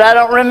happened, but I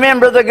don't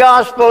remember the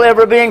gospel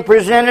ever being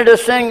presented a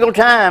single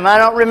time. I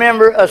don't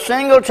remember a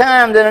single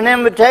time that an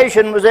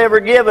invitation was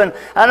ever given.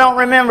 I don't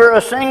remember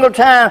a single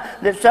time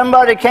that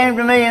somebody came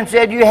to me and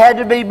said, you had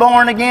to be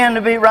born again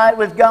to be right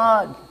with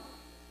God.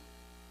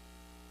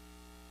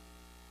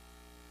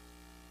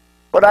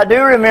 What I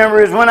do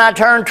remember is when I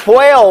turned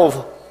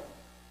 12,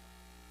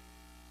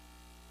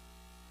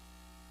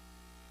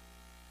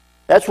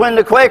 that's when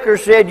the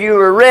Quakers said you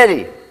were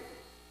ready.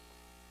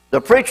 The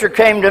preacher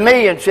came to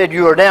me and said,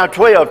 you are now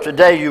 12.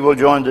 Today you will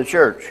join the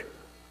church.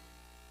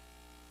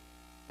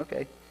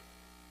 Okay.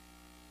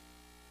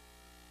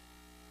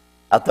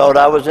 I thought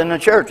I was in the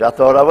church. I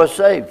thought I was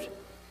saved.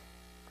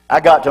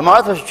 I got to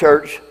Martha's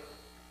church.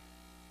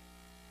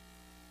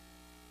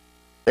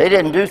 They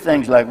didn't do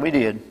things like we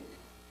did.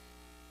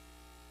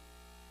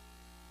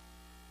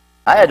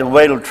 I had to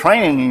wait till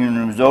training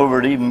union was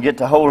over to even get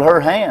to hold her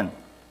hand.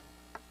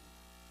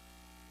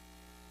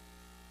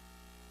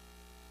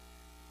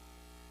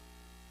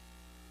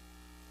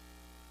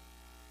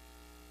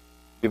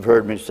 You've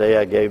heard me say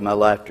I gave my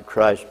life to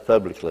Christ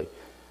publicly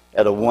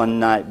at a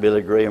one-night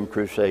Billy Graham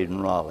crusade in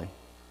Raleigh,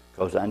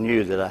 because I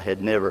knew that I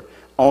had never,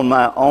 on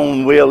my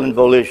own will and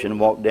volition,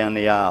 walked down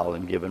the aisle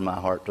and given my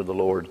heart to the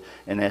Lord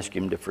and asked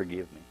Him to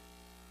forgive me.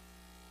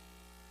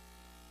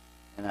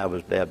 And I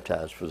was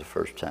baptized for the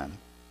first time.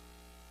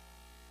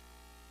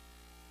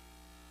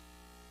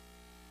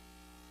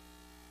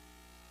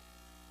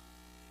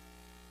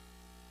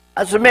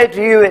 I submit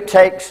to you, it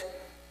takes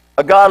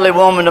a godly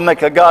woman to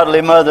make a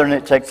godly mother, and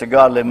it takes a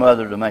godly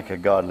mother to make a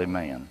godly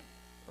man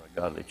or a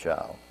godly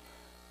child.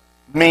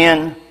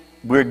 Men,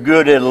 we're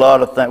good at a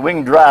lot of things. We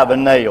can drive a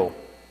nail.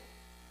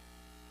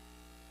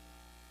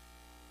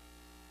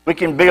 We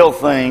can build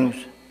things.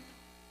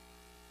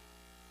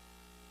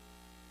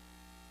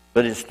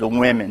 But it's the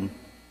women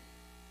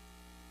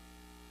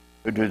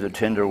who do the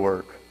tender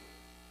work.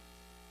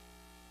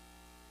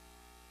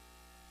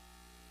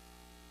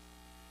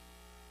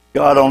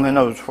 God only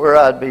knows where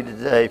I'd be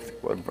today if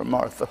it wasn't for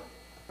Martha.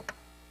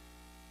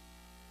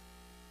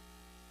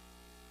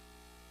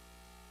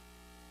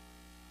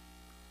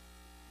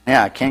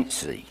 Now I can't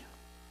see.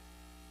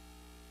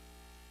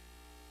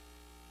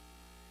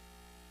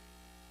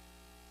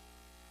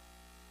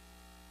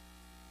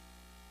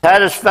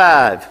 Titus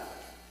 5.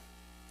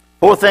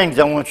 4 things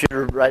I want you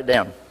to write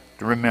down,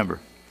 to remember.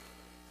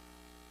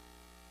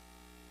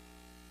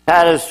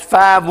 Titus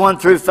 5, 1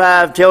 through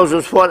 5 tells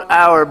us what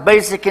our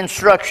basic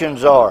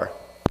instructions are.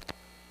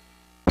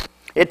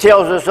 It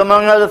tells us,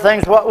 among other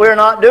things, what we're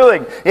not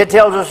doing. It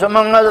tells us,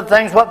 among other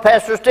things, what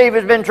Pastor Steve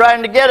has been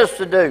trying to get us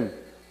to do.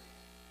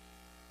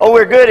 Oh,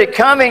 we're good at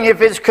coming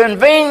if it's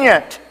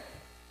convenient.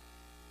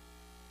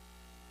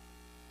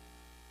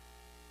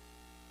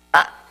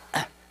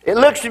 It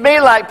looks to me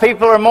like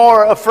people are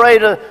more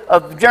afraid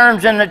of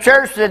germs in the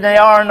church than they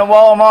are in the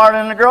Walmart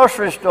and the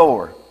grocery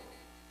store.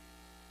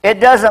 It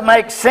doesn't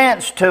make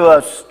sense to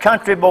a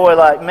country boy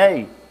like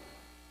me.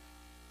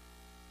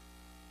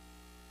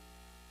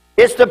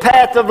 It's the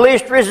path of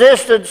least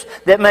resistance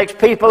that makes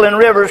people in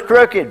rivers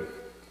crooked.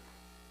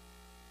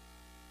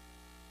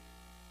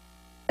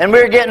 And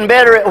we're getting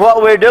better at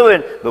what we're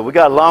doing, but we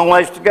got a long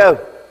ways to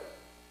go.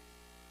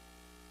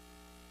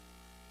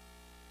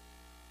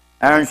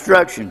 Our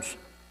instructions.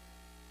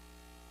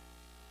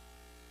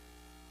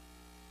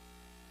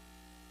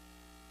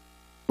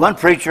 One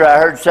preacher I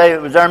heard say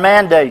it was our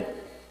mandate.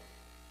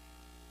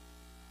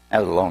 That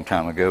was a long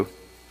time ago.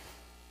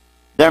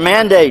 Their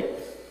mandate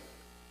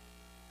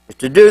is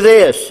to do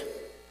this.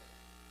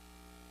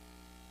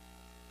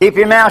 Keep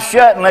your mouth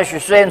shut unless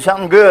you're saying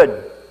something good.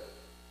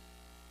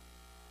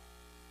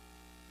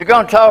 If you're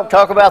going to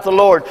talk about the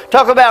Lord.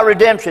 Talk about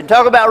redemption.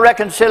 Talk about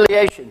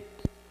reconciliation.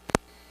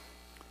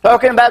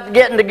 Talking about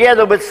getting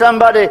together with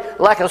somebody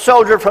like a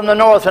soldier from the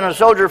north and a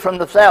soldier from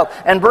the south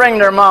and bring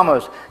their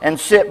mamas and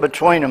sit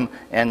between them,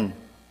 and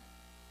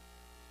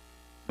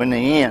when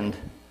they end,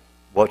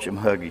 watch them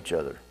hug each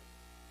other.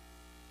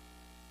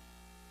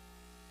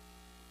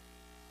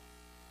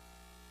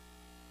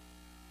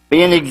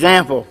 Be an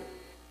example.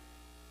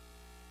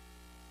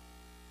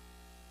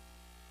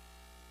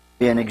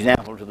 Be an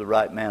example to the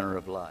right manner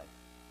of life.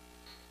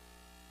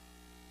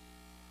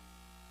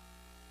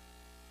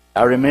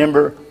 I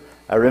remember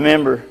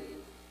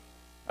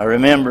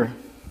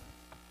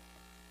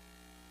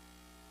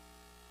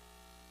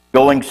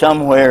going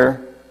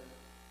somewhere,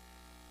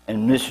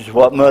 and this is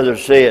what Mother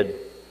said.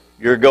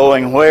 You're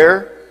going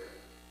where?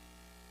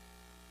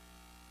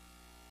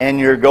 And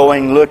you're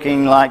going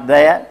looking like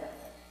that?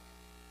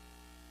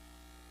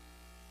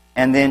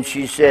 And then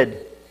she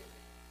said,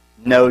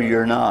 no,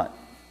 you're not.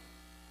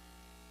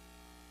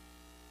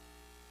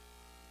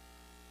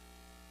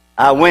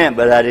 I went,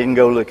 but I didn't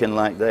go looking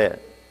like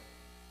that.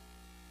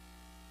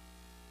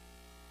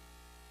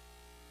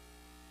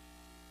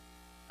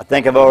 I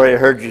think you've already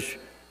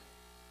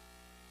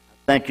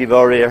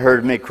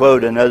heard me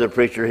quote another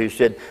preacher who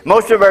said,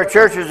 most of our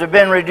churches have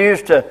been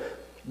reduced to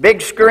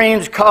big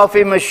screens,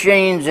 coffee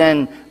machines,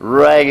 and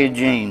ragged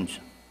jeans.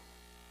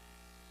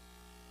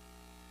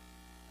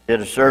 I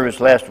did a service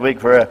last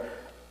week where I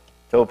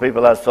told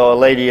people I saw a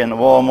lady in the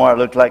Walmart,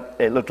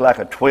 it looked like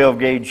a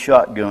 12-gauge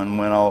shotgun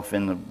went off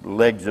in the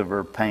legs of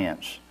her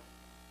pants.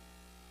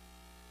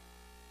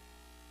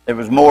 There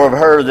was more of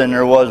her than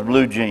there was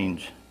blue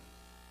jeans.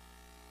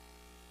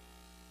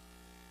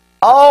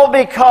 All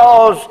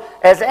because,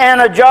 as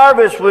Anna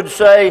Jarvis would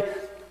say,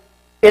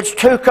 it's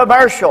too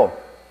commercial.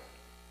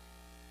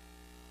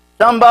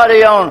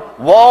 Somebody on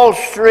Wall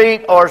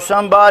Street or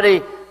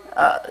somebody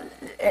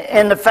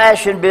in the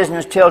fashion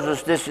business tells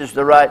us this is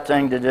the right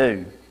thing to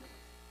do.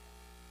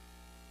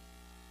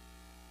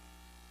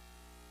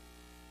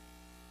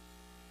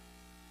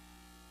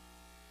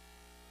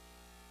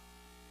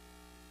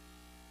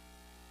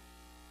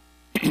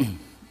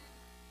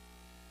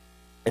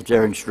 It's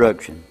their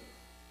instruction.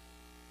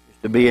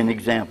 It's to be an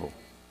example.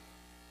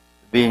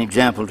 To be an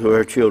example to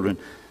our children.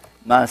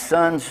 My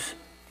son's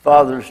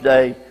Father's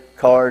Day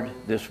card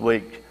this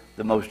week,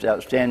 the most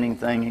outstanding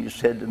thing he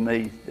said to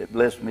me that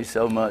blessed me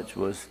so much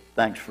was,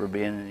 thanks for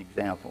being an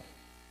example.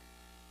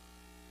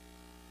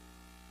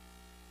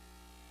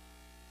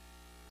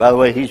 By the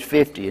way, he's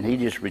 50 and he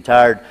just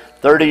retired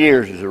 30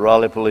 years as a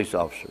Raleigh police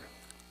officer.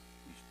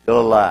 He's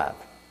still alive.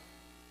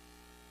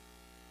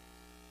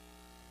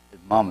 His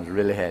mom was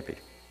really happy.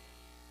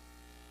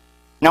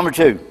 Number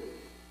 2.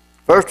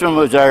 First one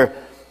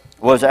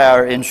was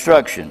our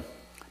instruction.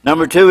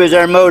 Number 2 is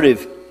our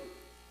motive.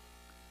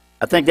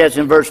 I think that's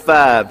in verse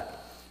 5.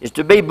 It's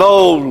to be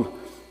bold,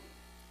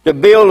 to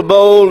build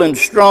bold and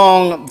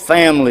strong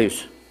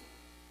families.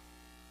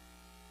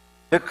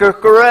 To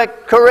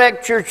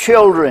correct your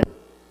children.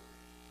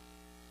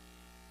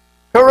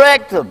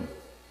 Correct them.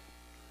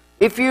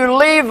 If you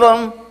leave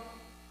them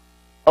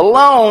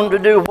alone to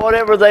do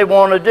whatever they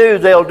want to do,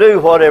 they'll do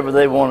whatever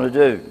they want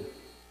to do.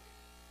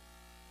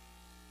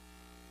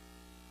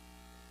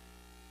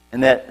 In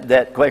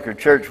that Quaker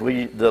church,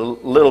 the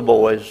little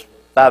boys,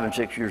 5 and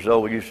 6 years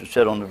old, we used to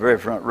sit on the very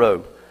front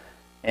row.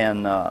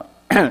 And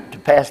to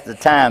pass the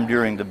time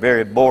during the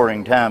very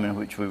boring time in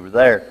which we were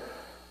there,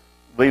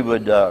 we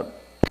would, our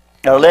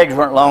legs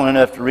weren't long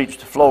enough to reach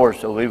the floor,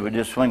 so we would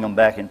just swing them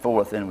back and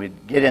forth. And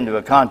we'd get into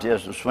a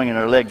contest of swinging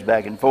our legs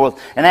back and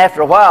forth. And after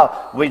a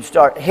while, we'd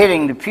start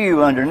hitting the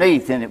pew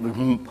underneath, and it would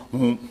whoomp,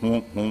 whoomp,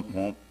 whoomp, whoomp,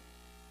 whoomp.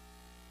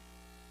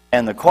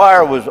 And the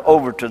choir was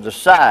over to the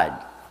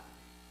side.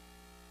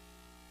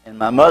 And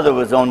my mother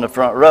was on the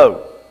front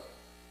row.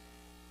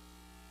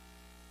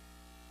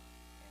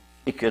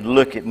 She could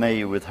look at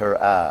me with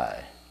her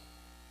eye.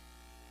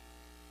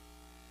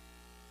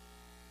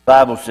 The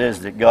Bible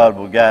says that God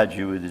will guide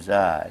you with His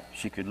eye.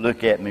 She could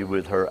look at me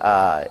with her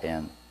eye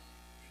and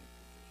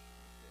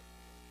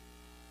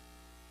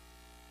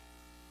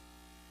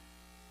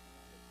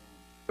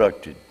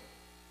instructed.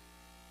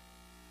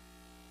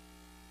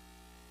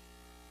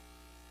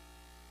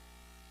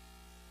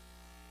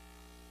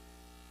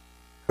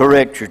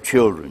 Correct your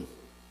children.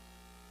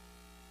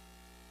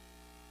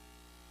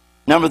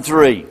 Number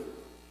 3,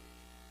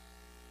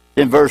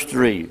 in verse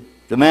 3,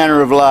 the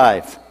manner of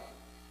life.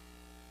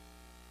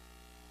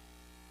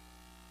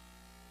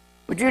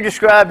 Would you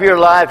describe your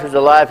life as a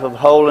life of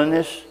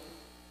holiness?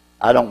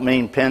 I don't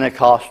mean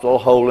Pentecostal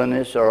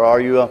holiness, or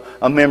are you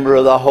a member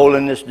of the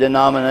holiness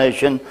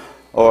denomination,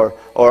 or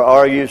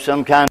are you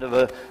some kind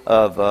of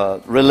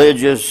a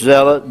religious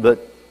zealot,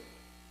 but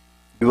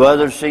do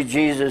others see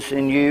Jesus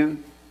in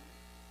you?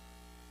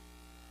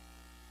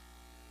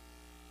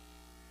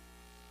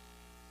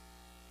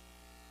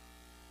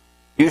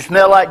 You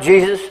smell like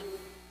Jesus? The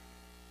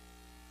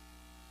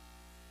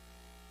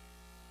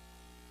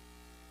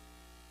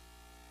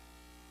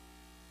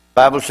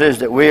Bible says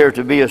that we are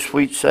to be a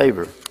sweet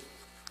savor.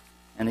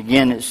 And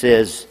again it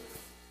says,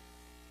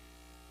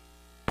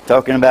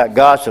 talking about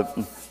gossip,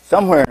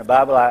 somewhere in the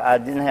Bible, I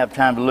didn't have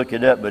time to look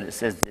it up, but it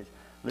says this,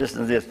 listen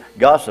to this,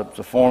 gossip's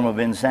a form of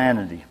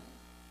insanity.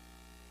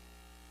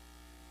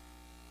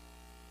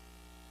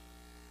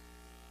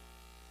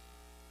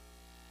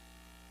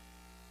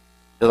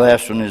 The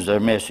last one is our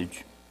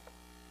message.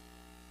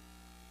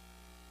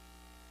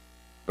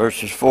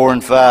 Verses 4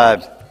 and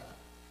 5.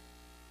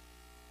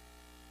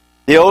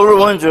 The older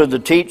ones are to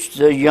teach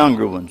the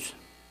younger ones.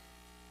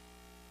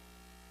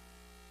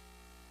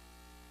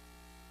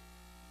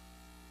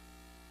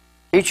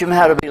 Teach them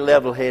how to be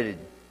level-headed.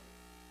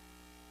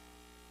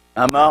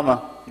 My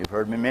mama, you've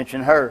heard me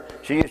mention her,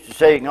 she used to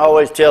say you can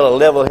always tell a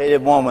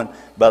level-headed woman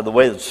by the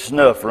way the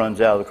snuff runs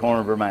out of the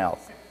corner of her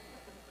mouth.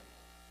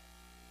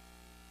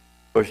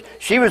 Of course,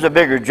 she was a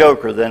bigger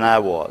joker than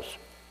I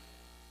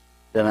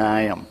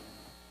am.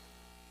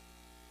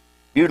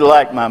 You'd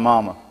like my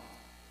mama.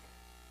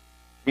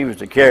 She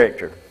was a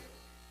character.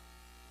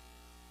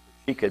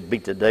 She could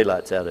beat the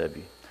daylights out of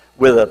you.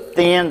 with a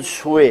thin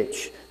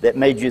switch that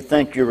made you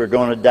think you were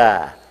going to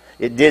die.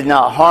 It did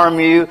not harm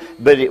you,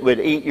 but it would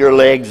eat your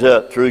legs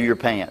up through your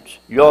pants.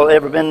 You all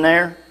ever been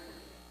there?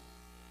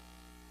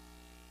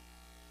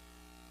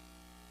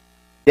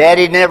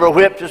 Daddy never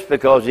whipped us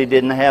because he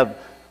didn't have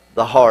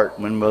the heart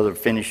when Mother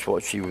finished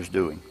what she was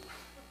doing.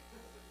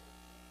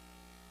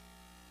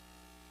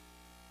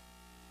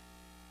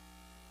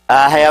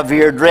 I have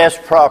your dress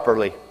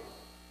properly.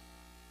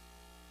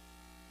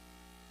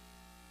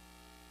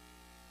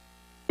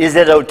 Is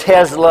it a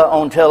Tesla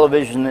on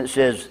television that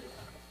says,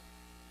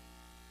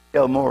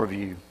 "Show more of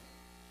you"?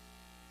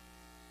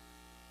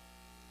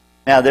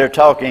 Now they're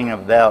talking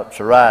about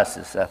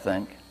psoriasis, I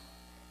think.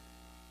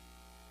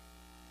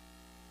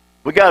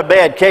 We got a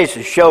bad case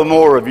of "show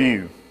more of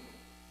you."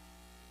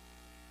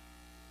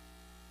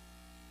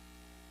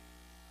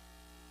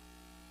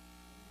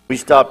 We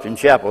stopped in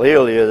Chapel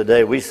Hill the other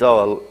day. We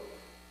saw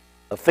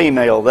a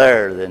female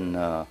there.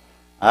 Then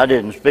I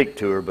didn't speak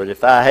to her, but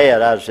if I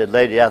had, I'd said,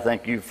 "Lady, I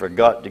think you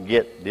forgot to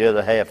get the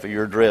other half of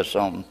your dress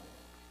on."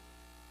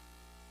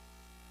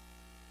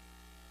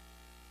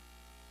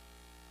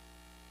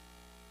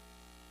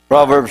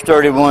 Proverbs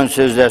 31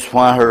 says that's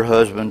why her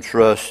husband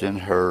trusts in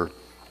her,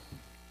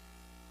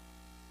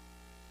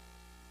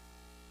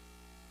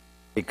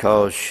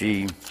 because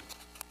she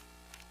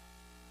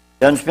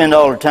doesn't spend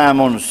all her time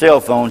on the cell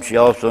phone. She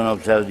also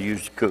knows how to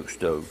use the cook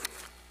stove.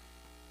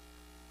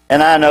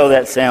 And I know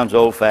that sounds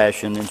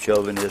old-fashioned and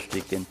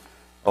chauvinistic and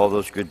all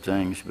those good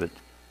things, but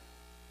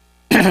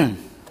say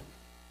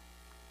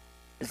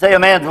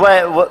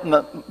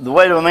the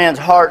way to a man's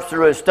heart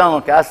through his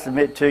stomach. I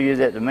submit to you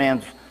that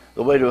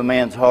the way to a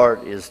man's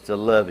heart is to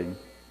love him,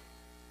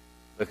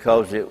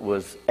 because it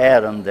was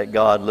Adam that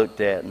God looked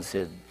at and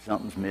said,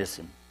 "Something's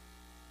missing.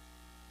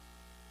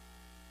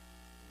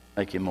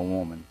 Make him a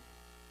woman."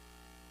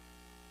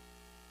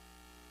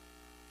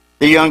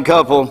 The young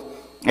couple,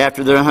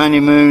 after their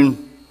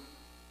honeymoon,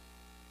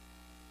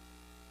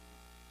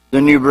 the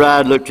new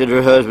bride looked at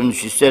her husband.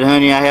 She said,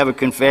 "Honey, I have a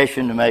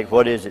confession to make."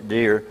 "What is it,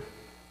 dear?"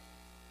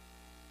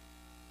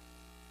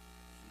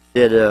 She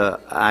said,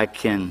 I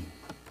can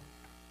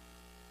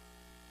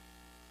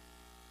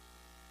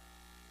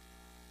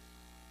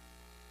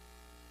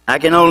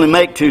only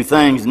make two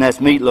things, and that's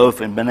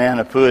meatloaf and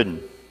banana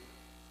pudding."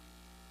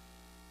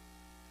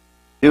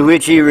 To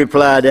which he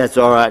replied, "That's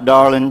all right,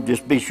 darling.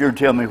 Just be sure to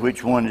tell me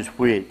which one is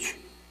which."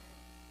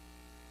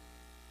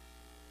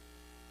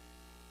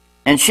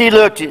 And she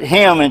looked at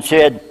him and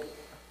said,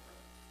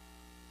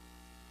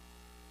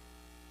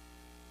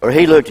 or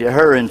he looked at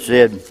her and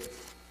said,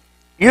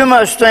 "You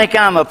must think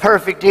I'm a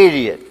perfect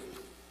idiot."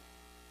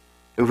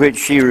 To which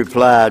she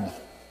replied,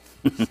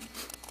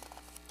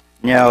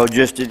 "No,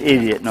 just an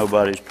idiot.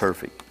 Nobody's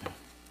perfect."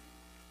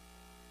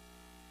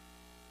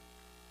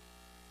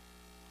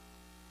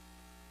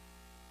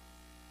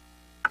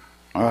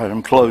 All right,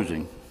 I'm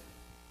closing.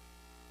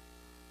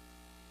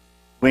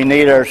 We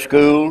need our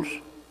schools.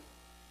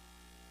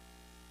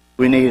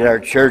 We need our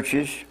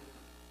churches.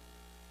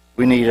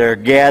 We need our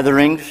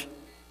gatherings.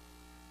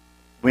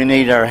 We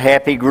need our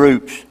happy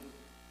groups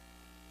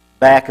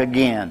back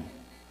again.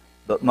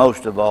 But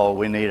most of all,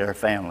 we need our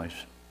families.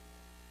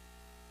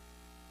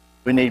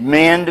 We need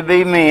men to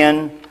be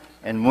men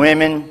and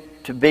women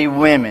to be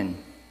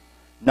women.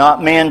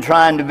 Not men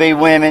trying to be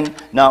women,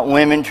 not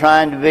women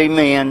trying to be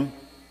men.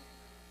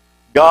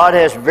 God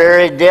has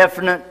very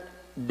definite,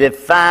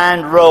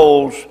 defined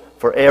roles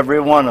for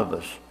every one of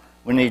us.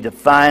 We need to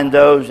find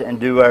those and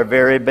do our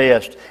very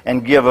best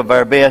and give of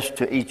our best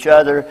to each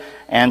other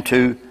and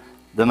to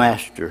the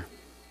Master.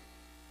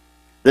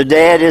 The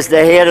dad is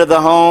the head of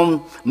the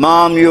home.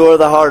 Mom, you are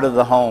the heart of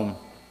the home.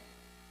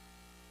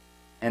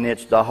 And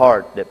it's the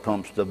heart that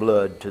pumps the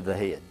blood to the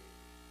head.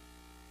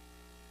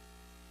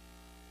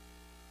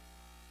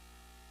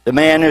 The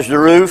man is the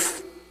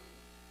roof.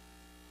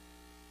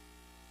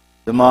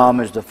 The mom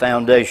is the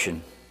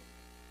foundation.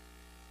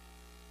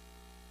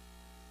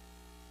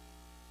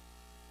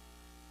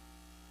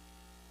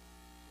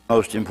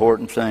 Most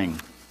important thing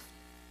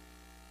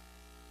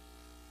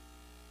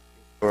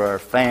for our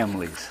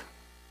families.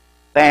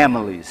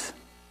 Families.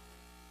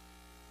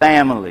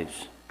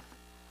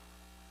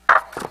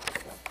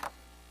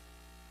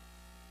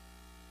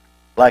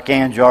 Like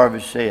Ann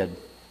Jarvis said,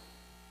 be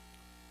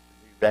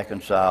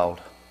reconciled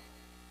to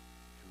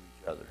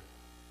each other.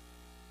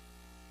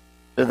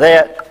 To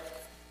that,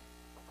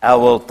 I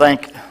will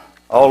thank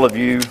all of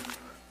you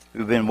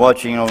who've been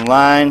watching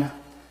online.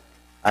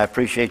 I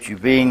appreciate you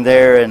being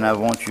there, and I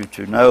want you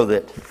to know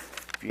that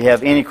if you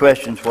have any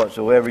questions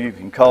whatsoever, you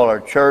can call our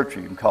church,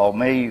 or you can call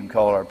me, you can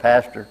call our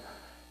pastor.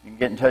 You can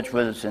get in touch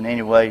with us in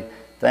any way.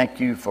 Thank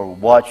you for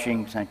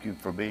watching. Thank you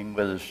for being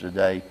with us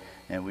today,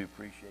 and we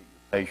appreciate your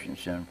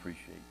patience and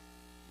appreciate you.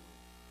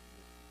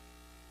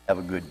 Have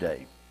a good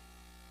day.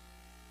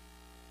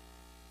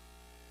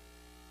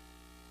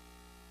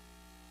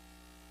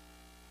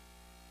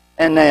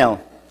 And now,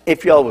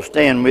 if y'all will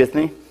stand with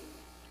me.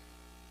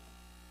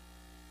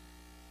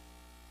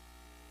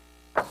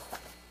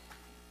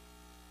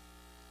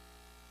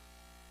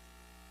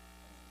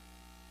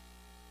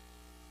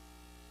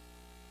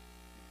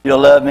 You'll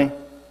love me?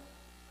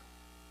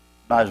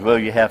 Might as well,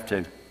 you have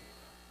to.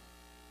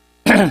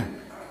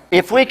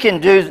 If we can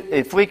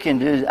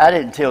do, I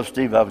didn't tell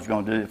Steve I was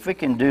going to do it. If we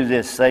can do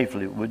this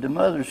safely, would the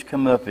mothers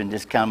come up and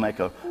just kind of make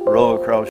a row across